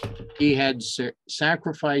 He had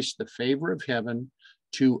sacrificed the favor of heaven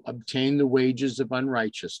to obtain the wages of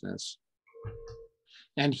unrighteousness,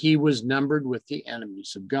 and he was numbered with the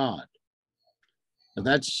enemies of God. Now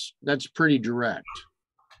that's pretty direct.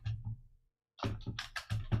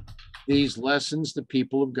 These lessons the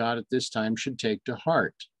people of God at this time should take to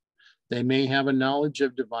heart. They may have a knowledge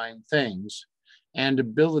of divine things and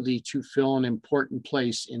ability to fill an important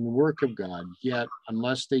place in the work of God, yet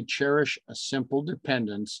unless they cherish a simple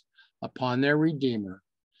dependence upon their Redeemer,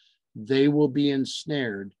 they will be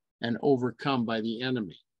ensnared and overcome by the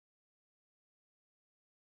enemy.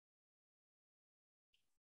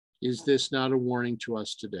 Is this not a warning to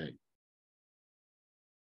us today?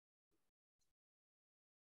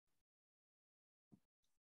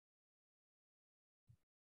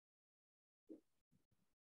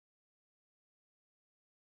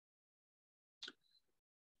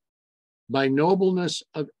 By nobleness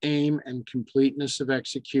of aim and completeness of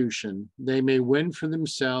execution, they may win for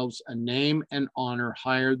themselves a name and honor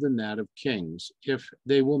higher than that of kings, if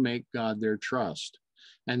they will make God their trust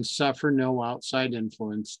and suffer no outside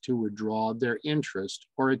influence to withdraw their interest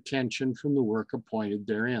or attention from the work appointed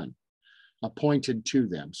to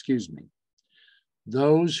them.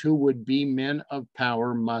 Those who would be men of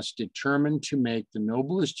power must determine to make the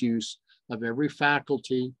noblest use of every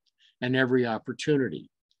faculty and every opportunity.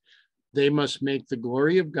 They must make the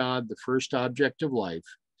glory of God the first object of life,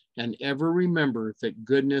 and ever remember that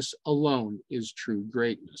goodness alone is true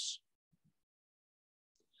greatness.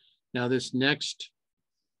 Now, this next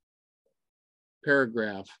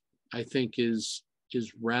paragraph, I think, is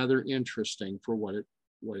rather interesting for what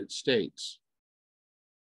it states.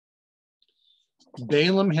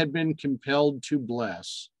 Balaam had been compelled to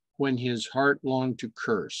bless when his heart longed to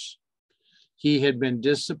curse. He had been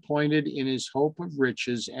disappointed in his hope of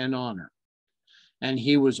riches and honor, and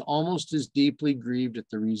he was almost as deeply grieved at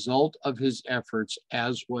the result of his efforts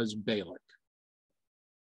as was Balak.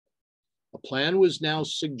 A plan was now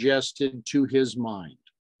suggested to his mind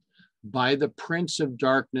by the prince of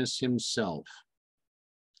darkness himself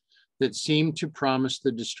that seemed to promise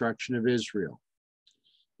the destruction of Israel.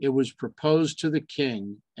 It was proposed to the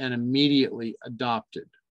king and immediately adopted.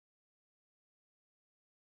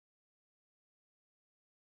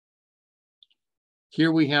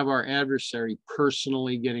 Here we have our adversary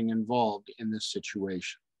personally getting involved in this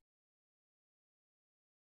situation.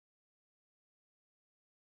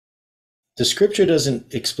 The scripture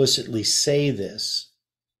doesn't explicitly say this,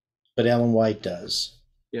 but Ellen White does.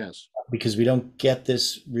 Yes. Because we don't get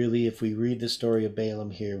this really, if we read the story of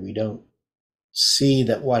Balaam here, we don't see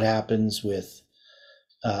that what happens with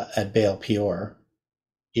at Baal Peor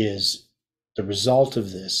is the result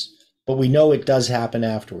of this. But we know it does happen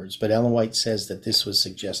afterwards. But Ellen White says that this was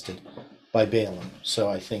suggested by Balaam. So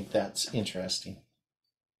I think that's interesting.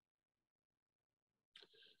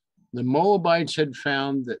 The Moabites had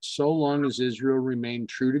found that so long as Israel remained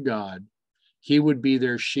true to God, he would be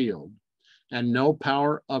their shield, and no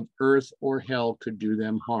power of earth or hell could do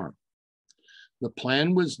them harm. The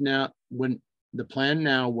plan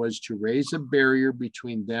now was to raise a barrier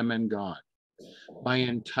between them and God by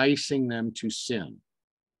enticing them to sin.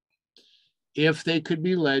 If they could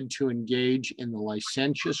be led to engage in the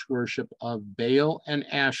licentious worship of Baal and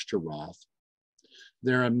Ashtaroth,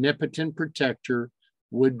 their omnipotent protector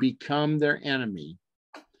would become their enemy,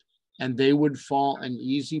 and they would fall an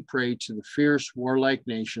easy prey to the fierce warlike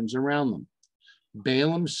nations around them.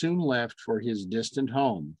 Balaam soon left for his distant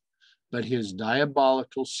home, but his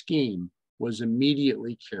diabolical scheme was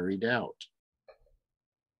immediately carried out.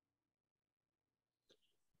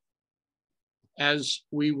 As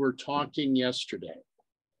we were talking yesterday,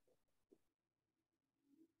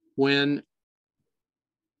 when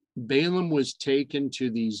Balaam was taken to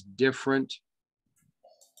these different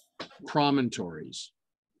promontories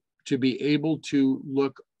to be able to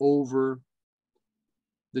look over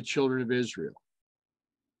the children of Israel,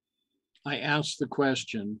 I asked the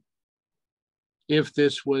question if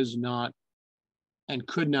this was not and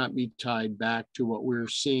could not be tied back to what we're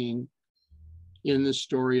seeing in the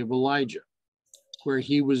story of Elijah, where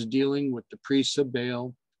he was dealing with the priests of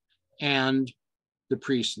Baal and the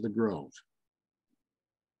priests of the grove.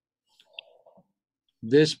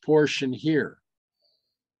 This portion here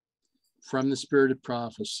from the spirit of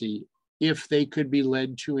prophecy, if they could be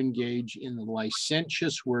led to engage in the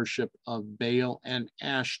licentious worship of Baal and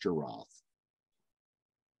Ashtaroth.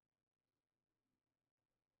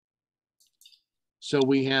 So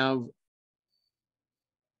we have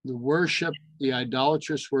the worship, the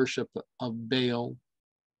idolatrous worship of Baal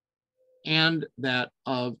and that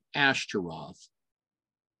of Ashtaroth,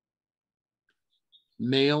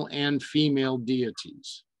 male and female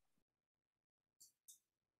deities.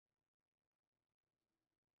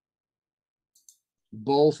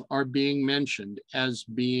 Both are being mentioned as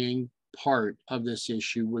being part of this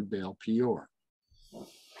issue with Baal Peor.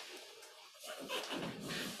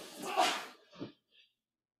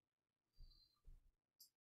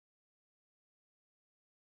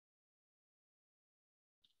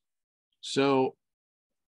 So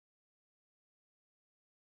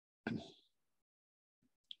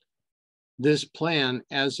this plan,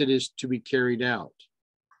 as it is to be carried out,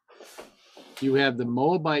 you have the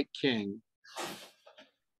Moabite king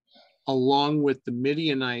along with the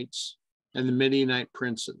Midianites and the Midianite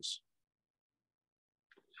princes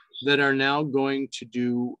that are now going to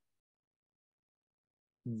do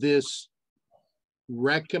this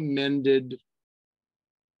recommended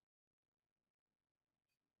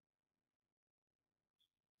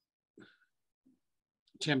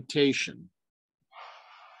temptation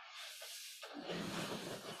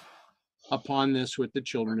upon this with the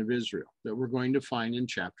children of Israel that we're going to find in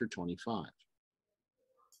chapter 25.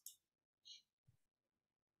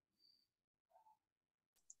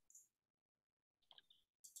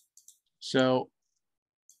 So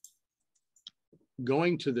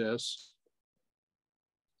going to this,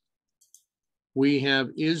 we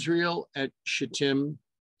have Israel at Shittim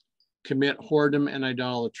commit whoredom and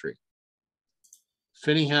idolatry.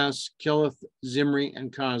 Phinehas killeth Zimri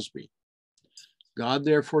and Cosbi. God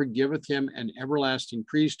therefore giveth him an everlasting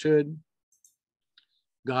priesthood.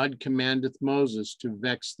 God commandeth Moses to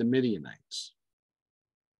vex the Midianites.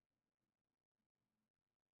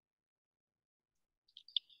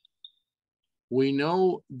 We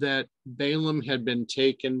know that Balaam had been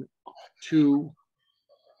taken to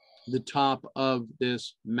the top of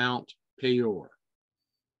this Mount Peor.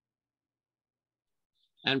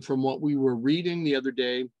 And from what we were reading the other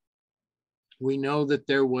day, we know that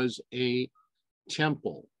there was a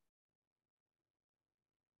temple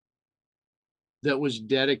that was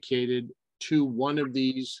dedicated to one of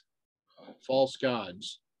these false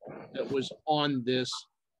gods that was on this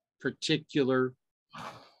particular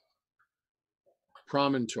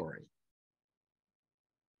promontory.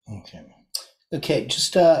 Okay,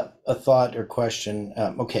 just a thought or question.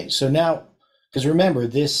 Okay, so now, because remember,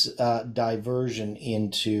 this diversion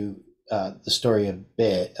into the story of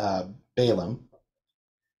Balaam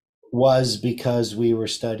was because we were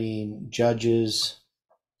studying Judges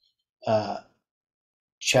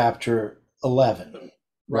chapter 11,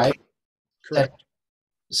 right? Correct.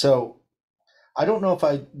 So I don't know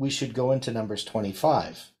if we should go into Numbers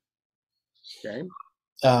 25. Okay.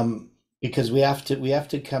 Because we have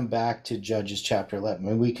to come back to Judges chapter 11. I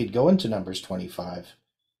mean, we could go into Numbers 25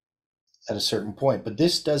 at a certain point, but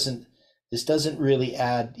this doesn't really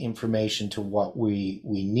add information to what we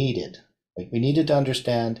needed. Like, we needed to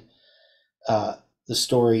understand the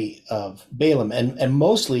story of Balaam, and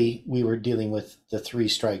mostly we were dealing with the 3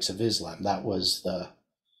 strikes of Islam. That was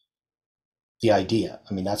the idea.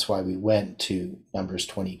 I mean, that's why we went to Numbers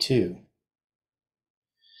 22.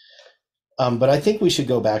 But I think we should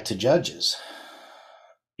go back to Judges,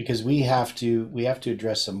 because we have to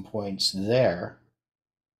address some points there.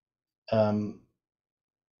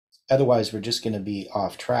 Otherwise, we're just going to be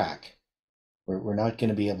off track. We're not going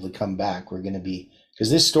to be able to come back. We're going to be, because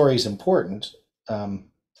this story is important in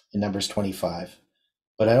Numbers 25,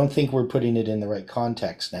 but I don't think we're putting it in the right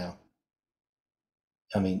context now.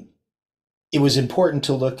 I mean, it was important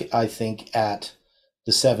to look, I think, at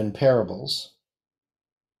the 7 parables.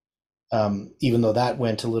 Even though that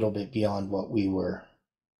went a little bit beyond what we were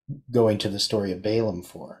going to the story of Balaam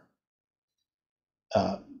for.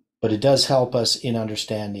 But it does help us in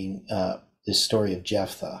understanding this story of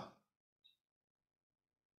Jephthah.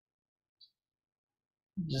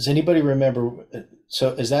 Does anybody remember? So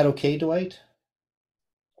is that okay, Dwight?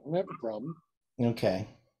 I don't have a problem. Okay.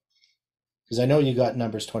 Because I know you got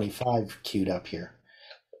Numbers 25 queued up here.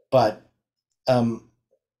 But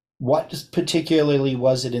what particularly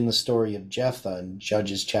was it in the story of Jephthah in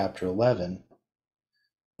Judges chapter 11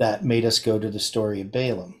 that made us go to the story of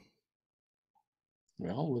Balaam?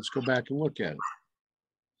 Well, let's go back and look at it.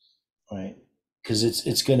 Right. Because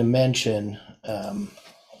it's going to mention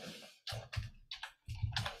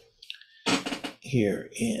here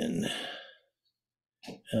in,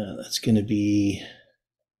 that's going to be,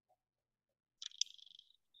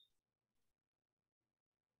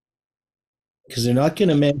 because they're not going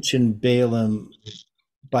to mention Balaam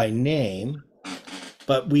by name,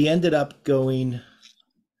 but we ended up going,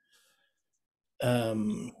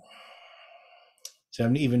 so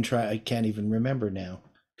I can't even remember now,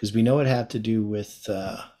 because we know it had to do with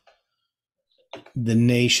the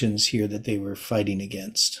nations here that they were fighting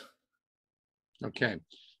against. Okay,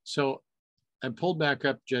 so I pulled back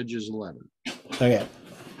up Judges 11. Okay.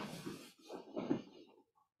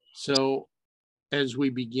 So as we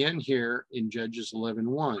begin here in Judges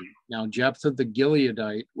 11:1, now Jephthah the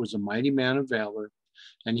Gileadite was a mighty man of valor,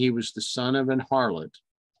 and he was the son of an harlot,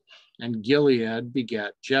 and Gilead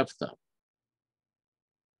begat Jephthah.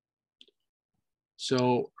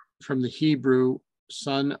 So from the Hebrew,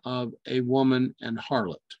 son of a woman and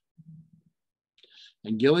harlot.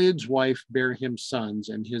 And Gilead's wife bare him sons,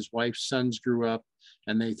 and his wife's sons grew up,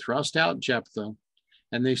 and they thrust out Jephthah,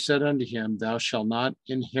 and they said unto him, Thou shalt not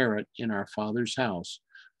inherit in our father's house,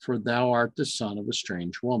 for thou art the son of a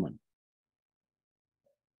strange woman.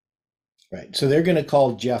 Right. So they're going to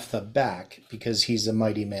call Jephthah back because he's a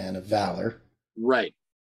mighty man of valor. Right.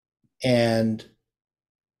 And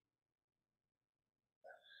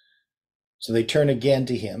so they turn again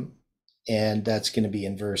to him, and that's going to be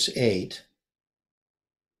in verse 8.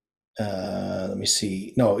 Let me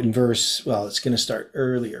see. No, in verse, well, it's going to start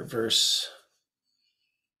earlier.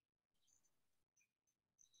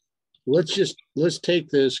 Let's take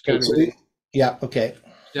this kind of yeah, okay.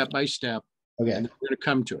 step by step, Okay. and we're going to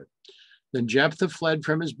come to it. Then Jephthah fled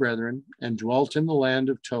from his brethren and dwelt in the land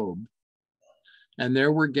of Tob. And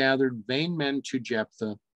there were gathered vain men to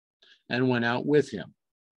Jephthah and went out with him.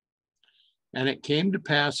 And it came to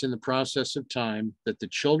pass in the process of time that the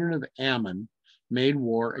children of Ammon made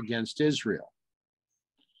war against Israel.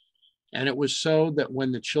 And it was so that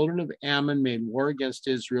when the children of Ammon made war against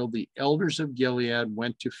Israel, the elders of Gilead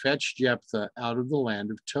went to fetch Jephthah out of the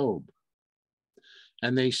land of Tob.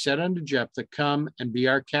 And they said unto Jephthah, Come and be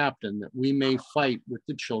our captain, that we may fight with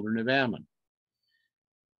the children of Ammon.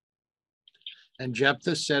 And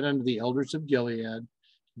Jephthah said unto the elders of Gilead,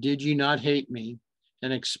 Did ye not hate me,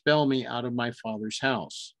 and expel me out of my father's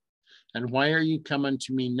house? And why are you come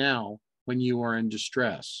unto me now, when you are in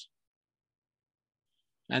distress?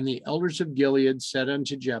 And the elders of Gilead said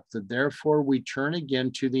unto Jephthah, Therefore we turn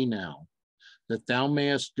again to thee now, that thou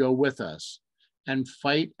mayest go with us, and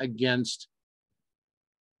fight against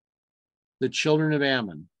the children of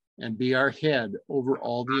Ammon, and be our head over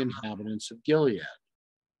all the inhabitants of Gilead.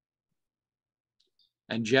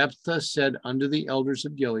 And Jephthah said unto the elders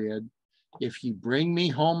of Gilead, If ye bring me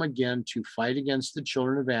home again to fight against the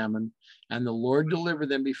children of Ammon, and the Lord deliver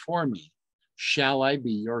them before me, shall I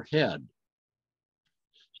be your head?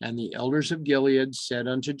 And the elders of Gilead said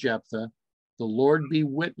unto Jephthah, The Lord be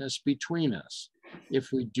witness between us,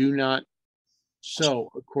 if we do not so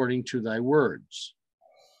according to thy words.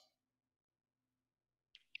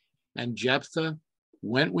 And Jephthah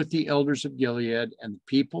went with the elders of Gilead, and the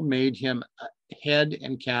people made him head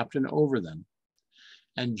and captain over them.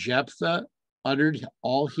 And Jephthah uttered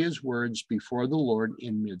all his words before the Lord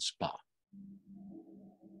in Mizpah.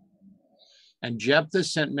 And Jephthah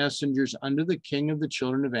sent messengers unto the king of the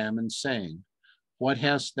children of Ammon, saying, What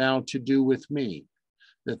hast thou to do with me,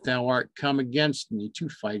 that thou art come against me to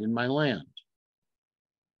fight in my land?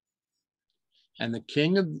 And the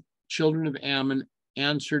king of the children of Ammon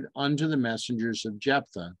answered unto the messengers of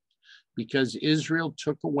Jephthah, Because Israel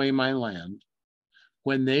took away my land,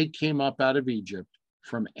 when they came up out of Egypt,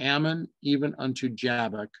 from Ammon even unto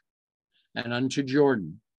Jabbok, and unto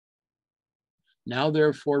Jordan. Now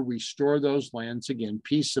therefore restore those lands again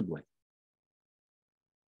peaceably.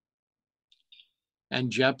 And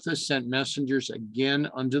Jephthah sent messengers again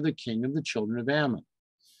unto the king of the children of Ammon,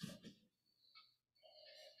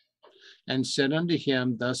 and said unto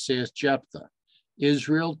him, Thus saith Jephthah,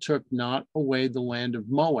 Israel took not away the land of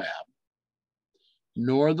Moab,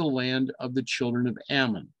 nor the land of the children of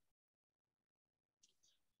Ammon.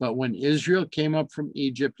 But when Israel came up from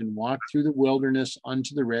Egypt and walked through the wilderness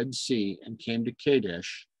unto the Red Sea and came to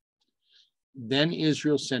Kadesh, then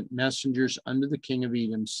Israel sent messengers unto the king of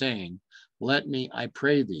Edom, saying, Let me, I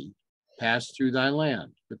pray thee, pass through thy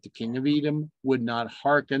land. But the king of Edom would not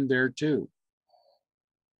hearken thereto.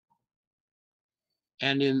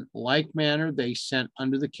 And in like manner they sent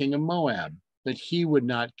unto the king of Moab, but he would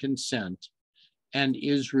not consent, and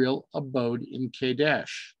Israel abode in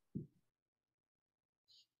Kadesh.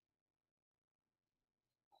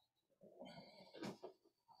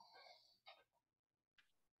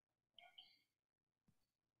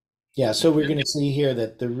 Yeah, so we're going to see here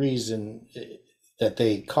that the reason that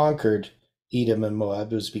they conquered Edom and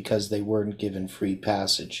Moab was because they weren't given free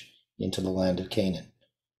passage into the land of Canaan.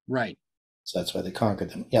 Right. So that's why they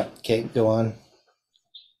conquered them. Yeah, okay, go on.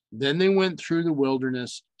 Then they went through the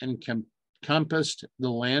wilderness and compassed the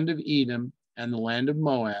land of Edom and the land of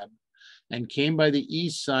Moab, and came by the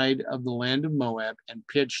east side of the land of Moab, and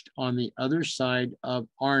pitched on the other side of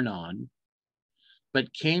Arnon,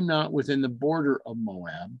 but came not within the border of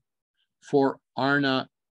Moab, for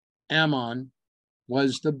Ammon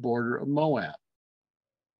was the border of Moab.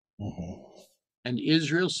 Mm-hmm. And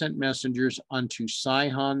Israel sent messengers unto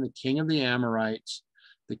Sihon, the king of the Amorites,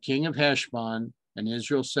 the king of Heshbon, and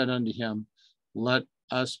Israel said unto him, Let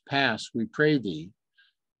us pass, we pray thee,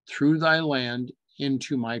 through thy land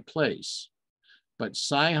into my place. But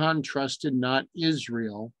Sihon trusted not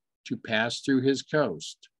Israel, to pass through his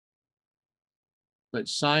coast. But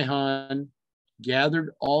Sihon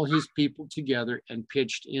gathered all his people together and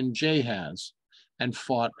pitched in Jahaz and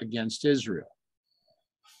fought against Israel.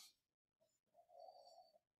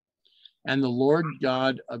 And the Lord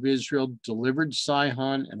God of Israel delivered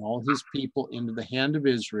Sihon and all his people into the hand of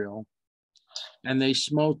Israel, and they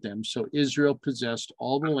smote them. So Israel possessed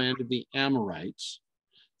all the land of the Amorites,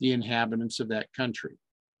 the inhabitants of that country.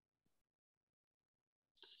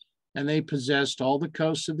 And they possessed all the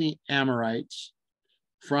coasts of the Amorites,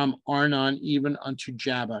 from Arnon even unto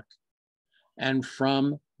Jabbok, and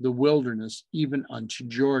from the wilderness even unto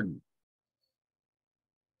Jordan.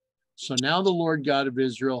 So now the Lord God of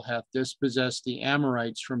Israel hath dispossessed the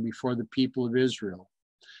Amorites from before the people of Israel,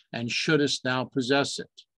 and shouldest thou possess it?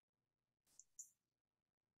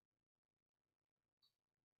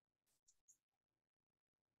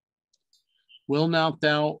 Will not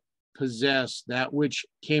thou possess that which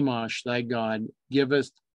Chemosh thy God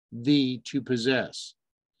giveth thee to possess?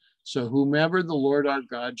 So whomever the Lord our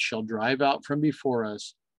God shall drive out from before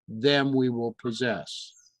us, them we will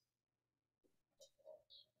possess.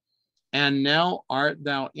 And now art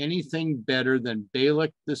thou anything better than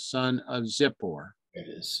Balak the son of Zippor? There it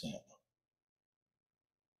is. Yeah.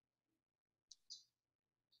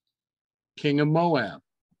 King of Moab?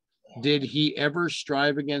 Did he ever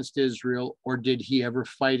strive against Israel, or did he ever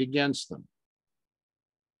fight against them?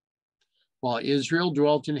 While Israel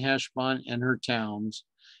dwelt in Heshbon and her towns,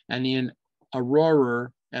 and in Aroer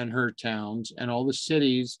and her towns, and all the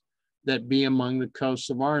cities that be among the coasts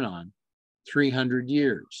of Arnon, 300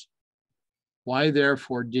 years. Why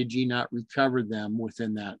therefore did ye not recover them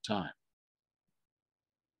within that time?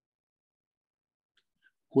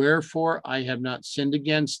 Wherefore I have not sinned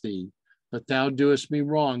against thee, but thou doest me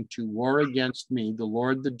wrong to war against me. The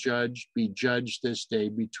Lord the judge be judged this day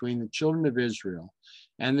between the children of Israel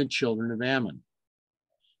and the children of Ammon.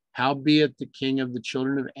 Howbeit the king of the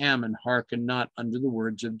children of Ammon hearkened not unto the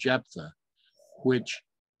words of Jephthah, which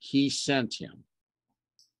he sent him.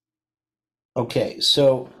 Okay,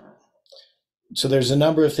 so there's a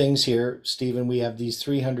number of things here, Stephen. We have these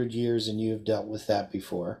 300 years, and you have dealt with that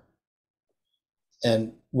before.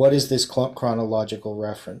 And what is this chronological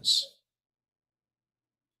reference?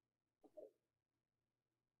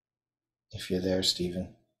 If you're there,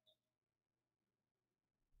 Stephen.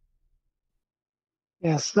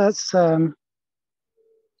 Yes, that's so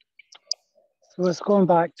it's going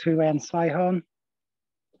back to when Sihon,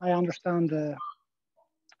 I understand,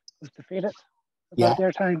 was defeated about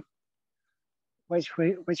their time, which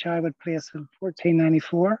I would place in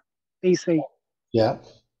 1494 BC. Yeah.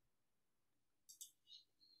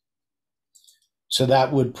 So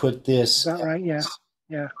that would put this. Is that right? Yeah.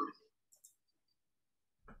 Yeah.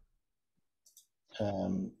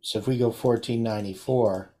 So if we go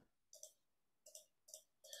 1494,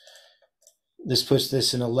 this puts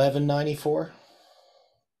this in 1194.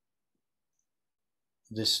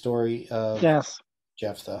 This story of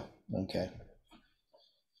Jephthah. Okay.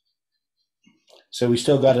 So we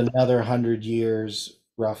still got another 100 years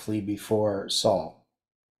roughly before Saul.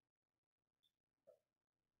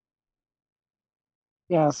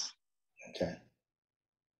 Yes. Okay.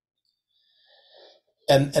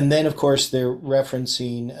 And then, of course, they're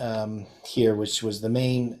referencing here, which was the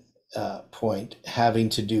main point, having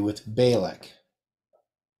to do with Balak.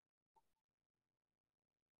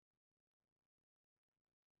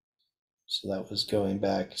 So that was going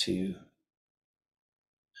back to,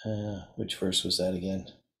 which verse was that again?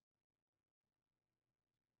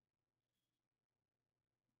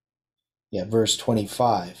 Yeah, verse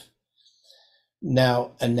 25.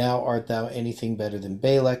 Now art thou anything better than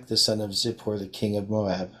Balak, the son of Zippor, the king of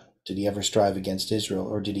Moab? Did he ever strive against Israel,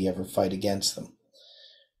 or did he ever fight against them?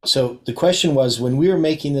 So the question was, when we were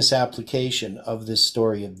making this application of this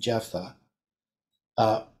story of Jephthah,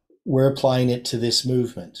 we're applying it to this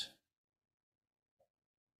movement.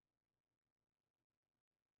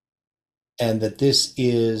 And that this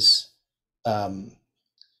is a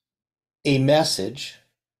message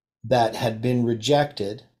that had been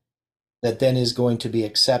rejected that then is going to be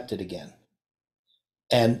accepted again.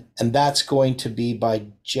 And that's going to be by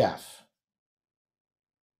Jeff.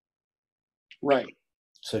 Right.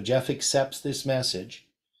 So Jeff accepts this message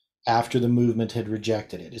after the movement had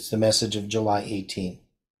rejected it. It's the message of July 18.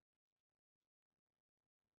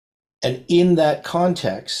 And in that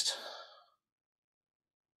context,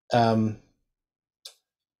 we're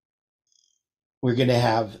going to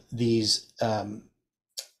have these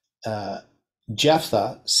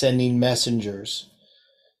Jephthah sending messengers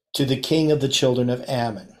to the king of the children of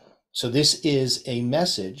Ammon. So this is a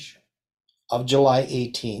message of July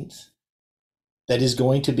 18th that is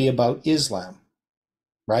going to be about Islam,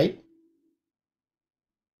 right?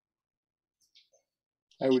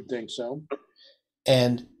 I would think so.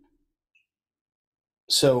 And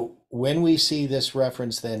so when we see this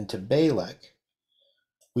reference then to Balak,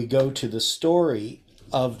 we go to the story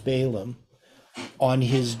of Balaam on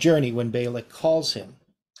his journey when Balak calls him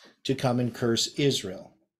to come and curse Israel.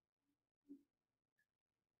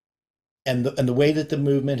 And the way that the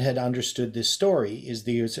movement had understood this story is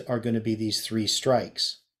there are going to be these 3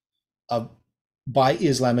 strikes by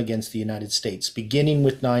Islam against the United States, beginning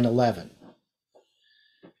with 9/11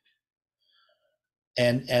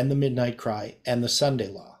 and the Midnight Cry and the Sunday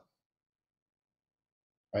Law.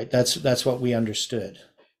 Right? That's what we understood.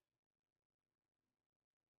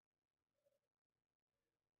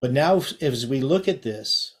 But now, as we look at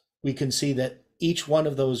this, we can see that each one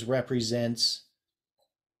of those represents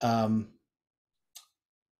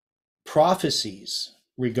prophecies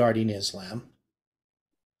regarding Islam.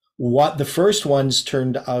 What the first one's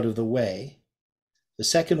turned out of the way, the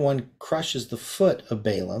second one crushes the foot of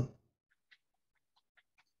Balaam,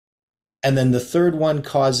 and then the third one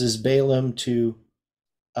causes Balaam to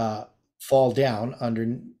fall down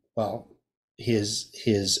under, well,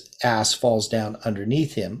 his ass falls down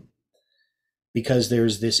underneath him because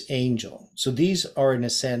there's this angel. So these are, in a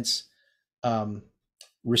sense,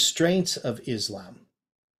 restraints of Islam.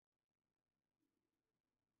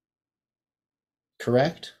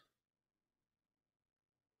 Correct?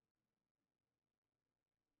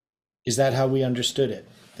 Is that how we understood it?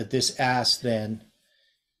 That this ass then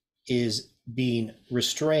is being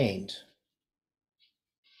restrained?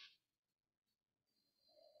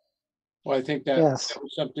 Well, I think that Yes. that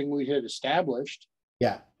was something we had established.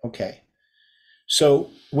 Yeah, okay.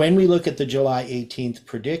 So when we look at the July 18th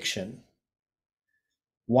prediction,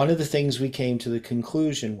 one of the things we came to the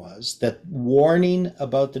conclusion was that warning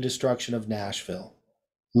about the destruction of Nashville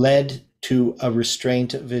led to a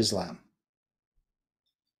restraint of Islam.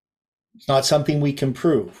 It's not something we can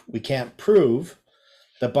prove. We can't prove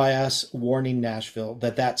that by us warning Nashville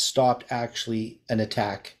that stopped actually an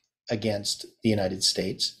attack against the United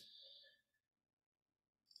States.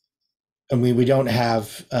 And we don't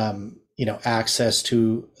have access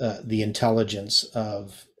to the intelligence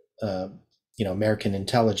of American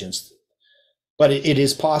intelligence, but it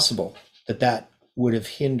is possible that would have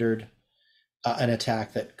hindered an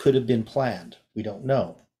attack that could have been planned. We don't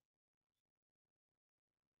know,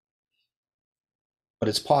 but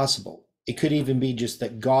it's possible. It could even be just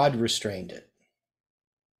that God restrained it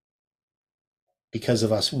because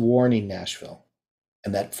of us warning Nashville,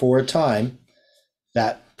 and that for a time,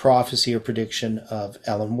 that prophecy or prediction of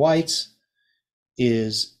Ellen White's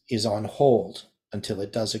is on hold until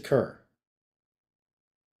it does occur.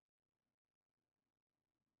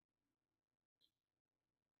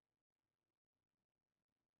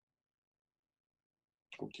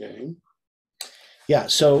 Okay. Yeah,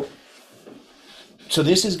 so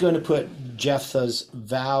this is going to put Jephthah's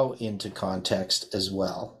vow into context as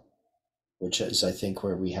well, which is, I think,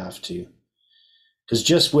 where we have to, because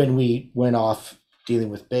just when we went off dealing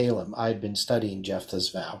with Balaam, I'd been studying Jephthah's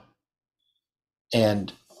vow.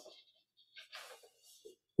 And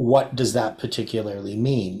what does that particularly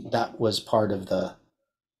mean? That was part of the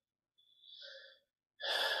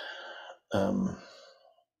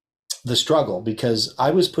struggle, because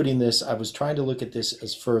I was trying to look at this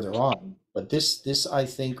as further on, but this I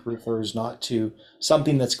think refers not to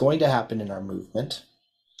something that's going to happen in our movement,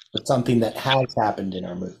 but something that has happened in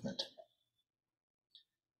our movement.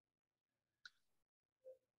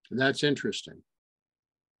 That's interesting.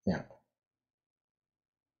 Yeah.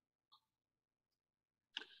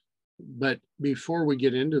 But before we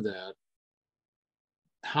get into that,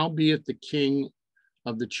 howbeit the king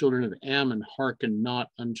of the children of Ammon hearkened not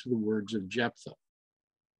unto the words of Jephthah.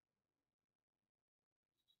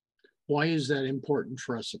 Why is that important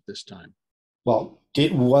for us at this time? Well,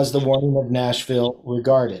 was the warning of Nashville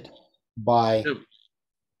regarded by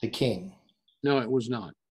the king? No, it was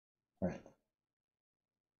not. Right.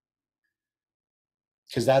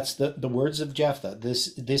 Because that's the words of Jephthah.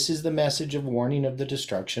 This is the message of warning of the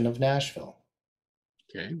destruction of Nashville.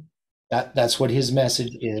 Okay. That's what his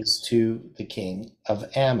message is to the king of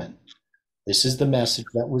Ammon. This is the message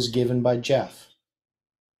that was given by Jeff,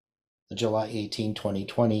 the July 18,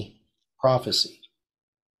 2020 prophecy.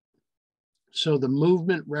 So the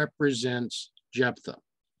movement represents Jephthah.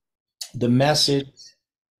 The message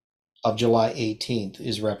of July 18th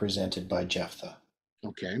is represented by Jephthah.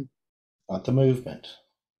 Okay. Not the movement.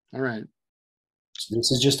 All right. So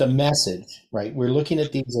this is just a message, right? We're looking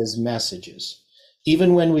at these as messages.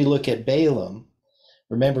 Even when we look at Balaam,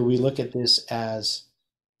 remember, we look at this as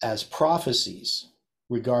as prophecies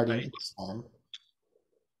regarding Islam,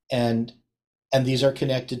 and these are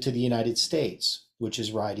connected to the United States, which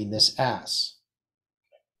is riding this ass.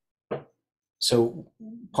 So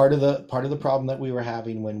part of the problem that we were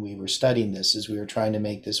having when we were studying this is we were trying to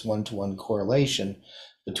make this one-to-one correlation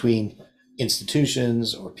between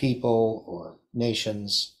institutions or people or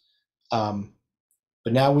nations.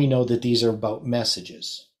 But now we know that these are about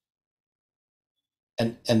messages.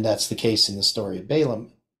 And that's the case in the story of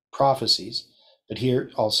Balaam, prophecies, but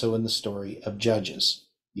here also in the story of Judges.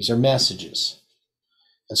 These are messages.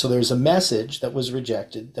 And so there's a message that was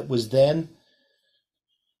rejected that was then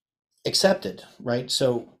accepted, right?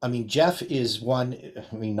 So, I mean, Jeff is one,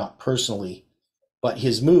 I mean, not personally, but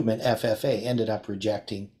his movement, FFA, ended up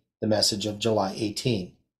rejecting the message of July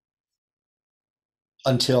 18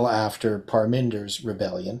 until after Parminder's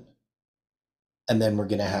rebellion. And then we're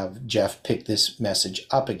going to have Jeff pick this message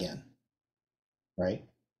up again, right?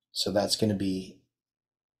 So that's going to be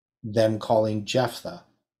them calling Jephthah.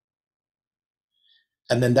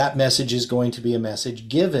 And then that message is going to be a message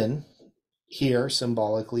given here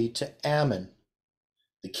symbolically to Ammon,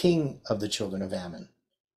 the king of the children of Ammon.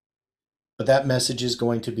 But that message is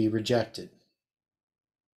going to be rejected.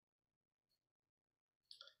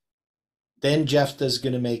 Then Jephthah is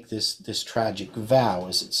going to make this tragic vow,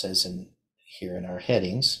 as it says here in our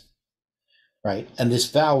headings, right? And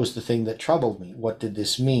this vow was the thing that troubled me. What did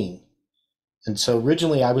this mean? And so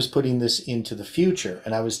originally I was putting this into the future,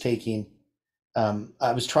 and I was trying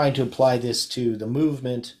to apply this to the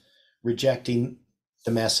movement rejecting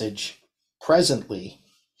the message presently,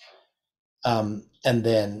 and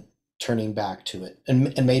then turning back to it.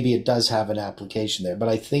 And maybe it does have an application there, but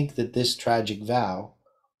I think that this tragic vow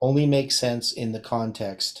only makes sense in the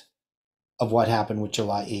context of what happened with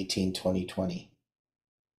July 18, 2020.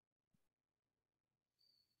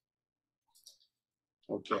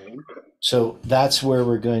 Okay. So that's where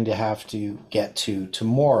we're going to have to get to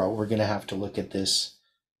tomorrow. We're going to have to look at this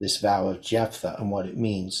vow of Jephthah and what it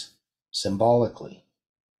means symbolically.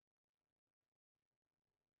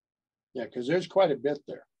 Yeah, because there's quite a bit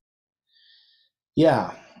there.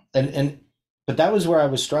 Yeah, but that was where I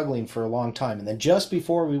was struggling for a long time. And then just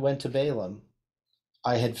before we went to Balaam,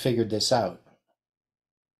 I had figured this out.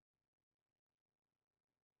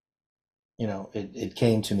 You know, it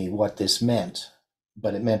came to me what this meant,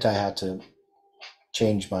 but it meant I had to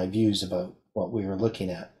change my views about what we were looking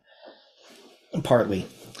at, partly.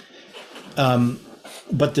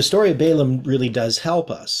 But the story of Balaam really does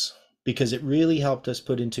help us, because it really helped us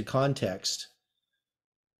put into context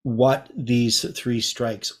what these three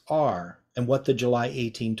strikes are and what the July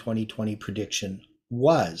 18, 2020 prediction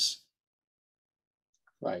was.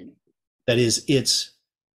 Right. That is, it's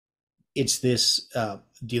this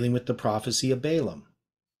dealing with the prophecy of Balaam.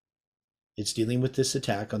 It's dealing with this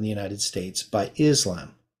attack on the United States by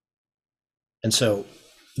Islam. And so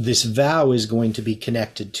this vow is going to be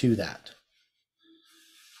connected to that.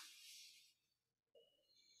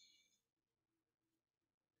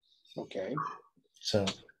 Okay. So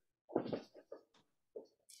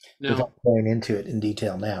Now, without going into it in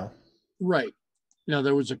detail now. right. Now,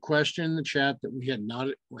 there was a question in the chat that we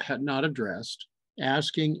had not addressed,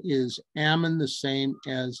 asking, is Ammon the same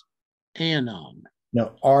as Anon?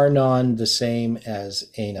 No, Arnon the same as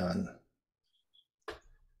Anon.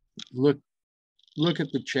 Look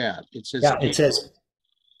at the chat. It says, Yeah, it says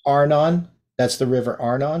Arnon. That's the river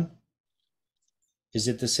Arnon. Is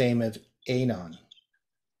it the same as Anon?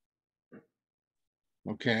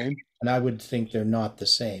 okay. And I would think they're not the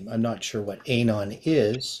same. I'm not sure what Anon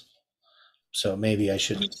is, so maybe I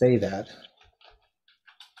shouldn't say that.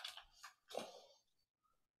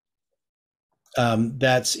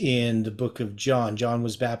 That's in the book of John. John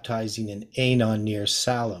was baptizing in Anon near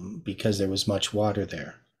Salem because there was much water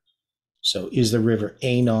there. So is the river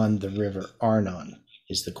Anon the river Arnon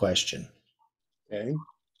is the question. Okay.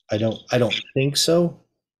 I don't think so.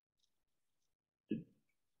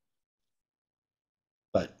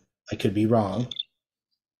 But I could be wrong.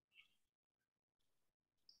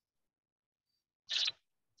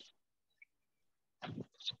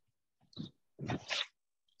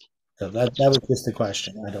 So that was just the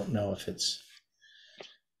question. I don't know if it's.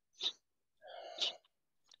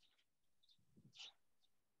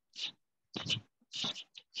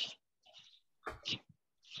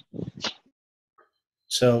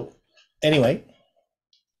 So anyway,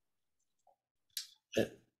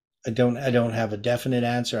 I don't have a definite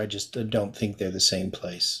answer. I just don't think they're the same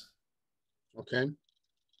place. Okay.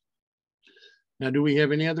 Now, do we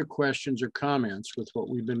have any other questions or comments with what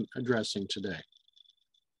we've been addressing today?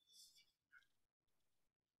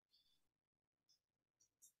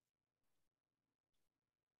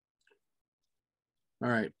 All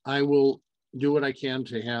right, I will do what I can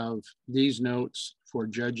to have these notes for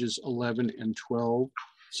Judges 11 and 12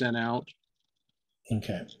 sent out,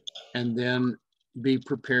 Okay. and then be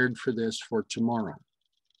prepared for this for tomorrow.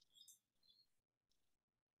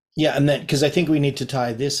 Yeah, and then because I think we need to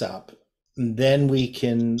tie this up, and then we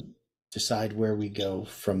can decide where we go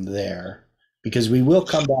from there. Because we will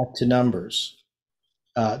come back to Numbers,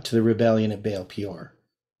 to the rebellion at Baal Peor.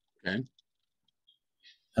 Okay.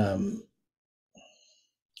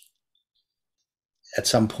 At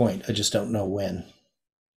some point, I just don't know when.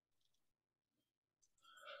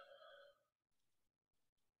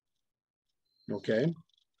 Okay.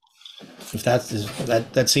 If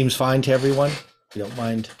that seems fine to everyone, if you don't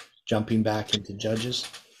mind jumping back into Judges.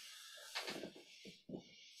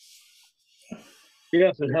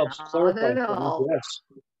 Yes, it helps Not clarify at things, all. yes.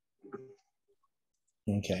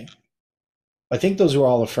 Okay. I think those were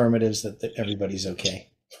all affirmatives that everybody's okay.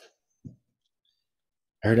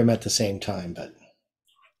 I heard them at the same time, but.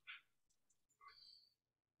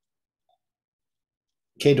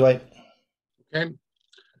 Okay, Dwight. Okay.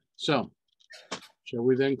 So, shall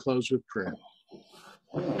we then close with prayer?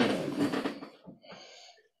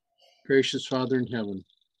 Gracious Father in heaven,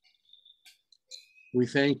 we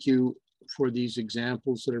thank you for these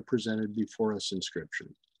examples that are presented before us in Scripture.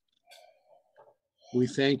 We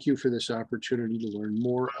thank you for this opportunity to learn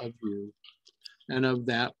more of you and of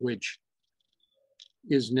that which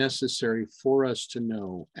is necessary for us to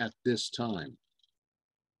know at this time,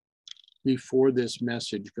 before this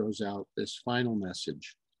message goes out, this final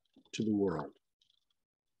message to the world.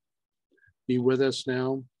 Be with us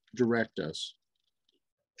now, direct us,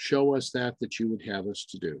 show us that you would have us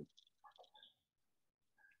to do.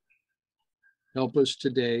 Help us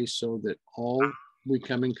today so that all we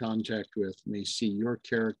come in contact with may see your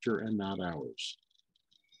character and not ours.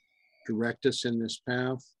 Direct us in this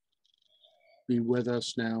path. Be with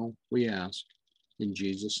us now, we ask, in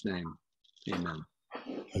Jesus' name. Amen.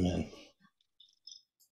 Amen.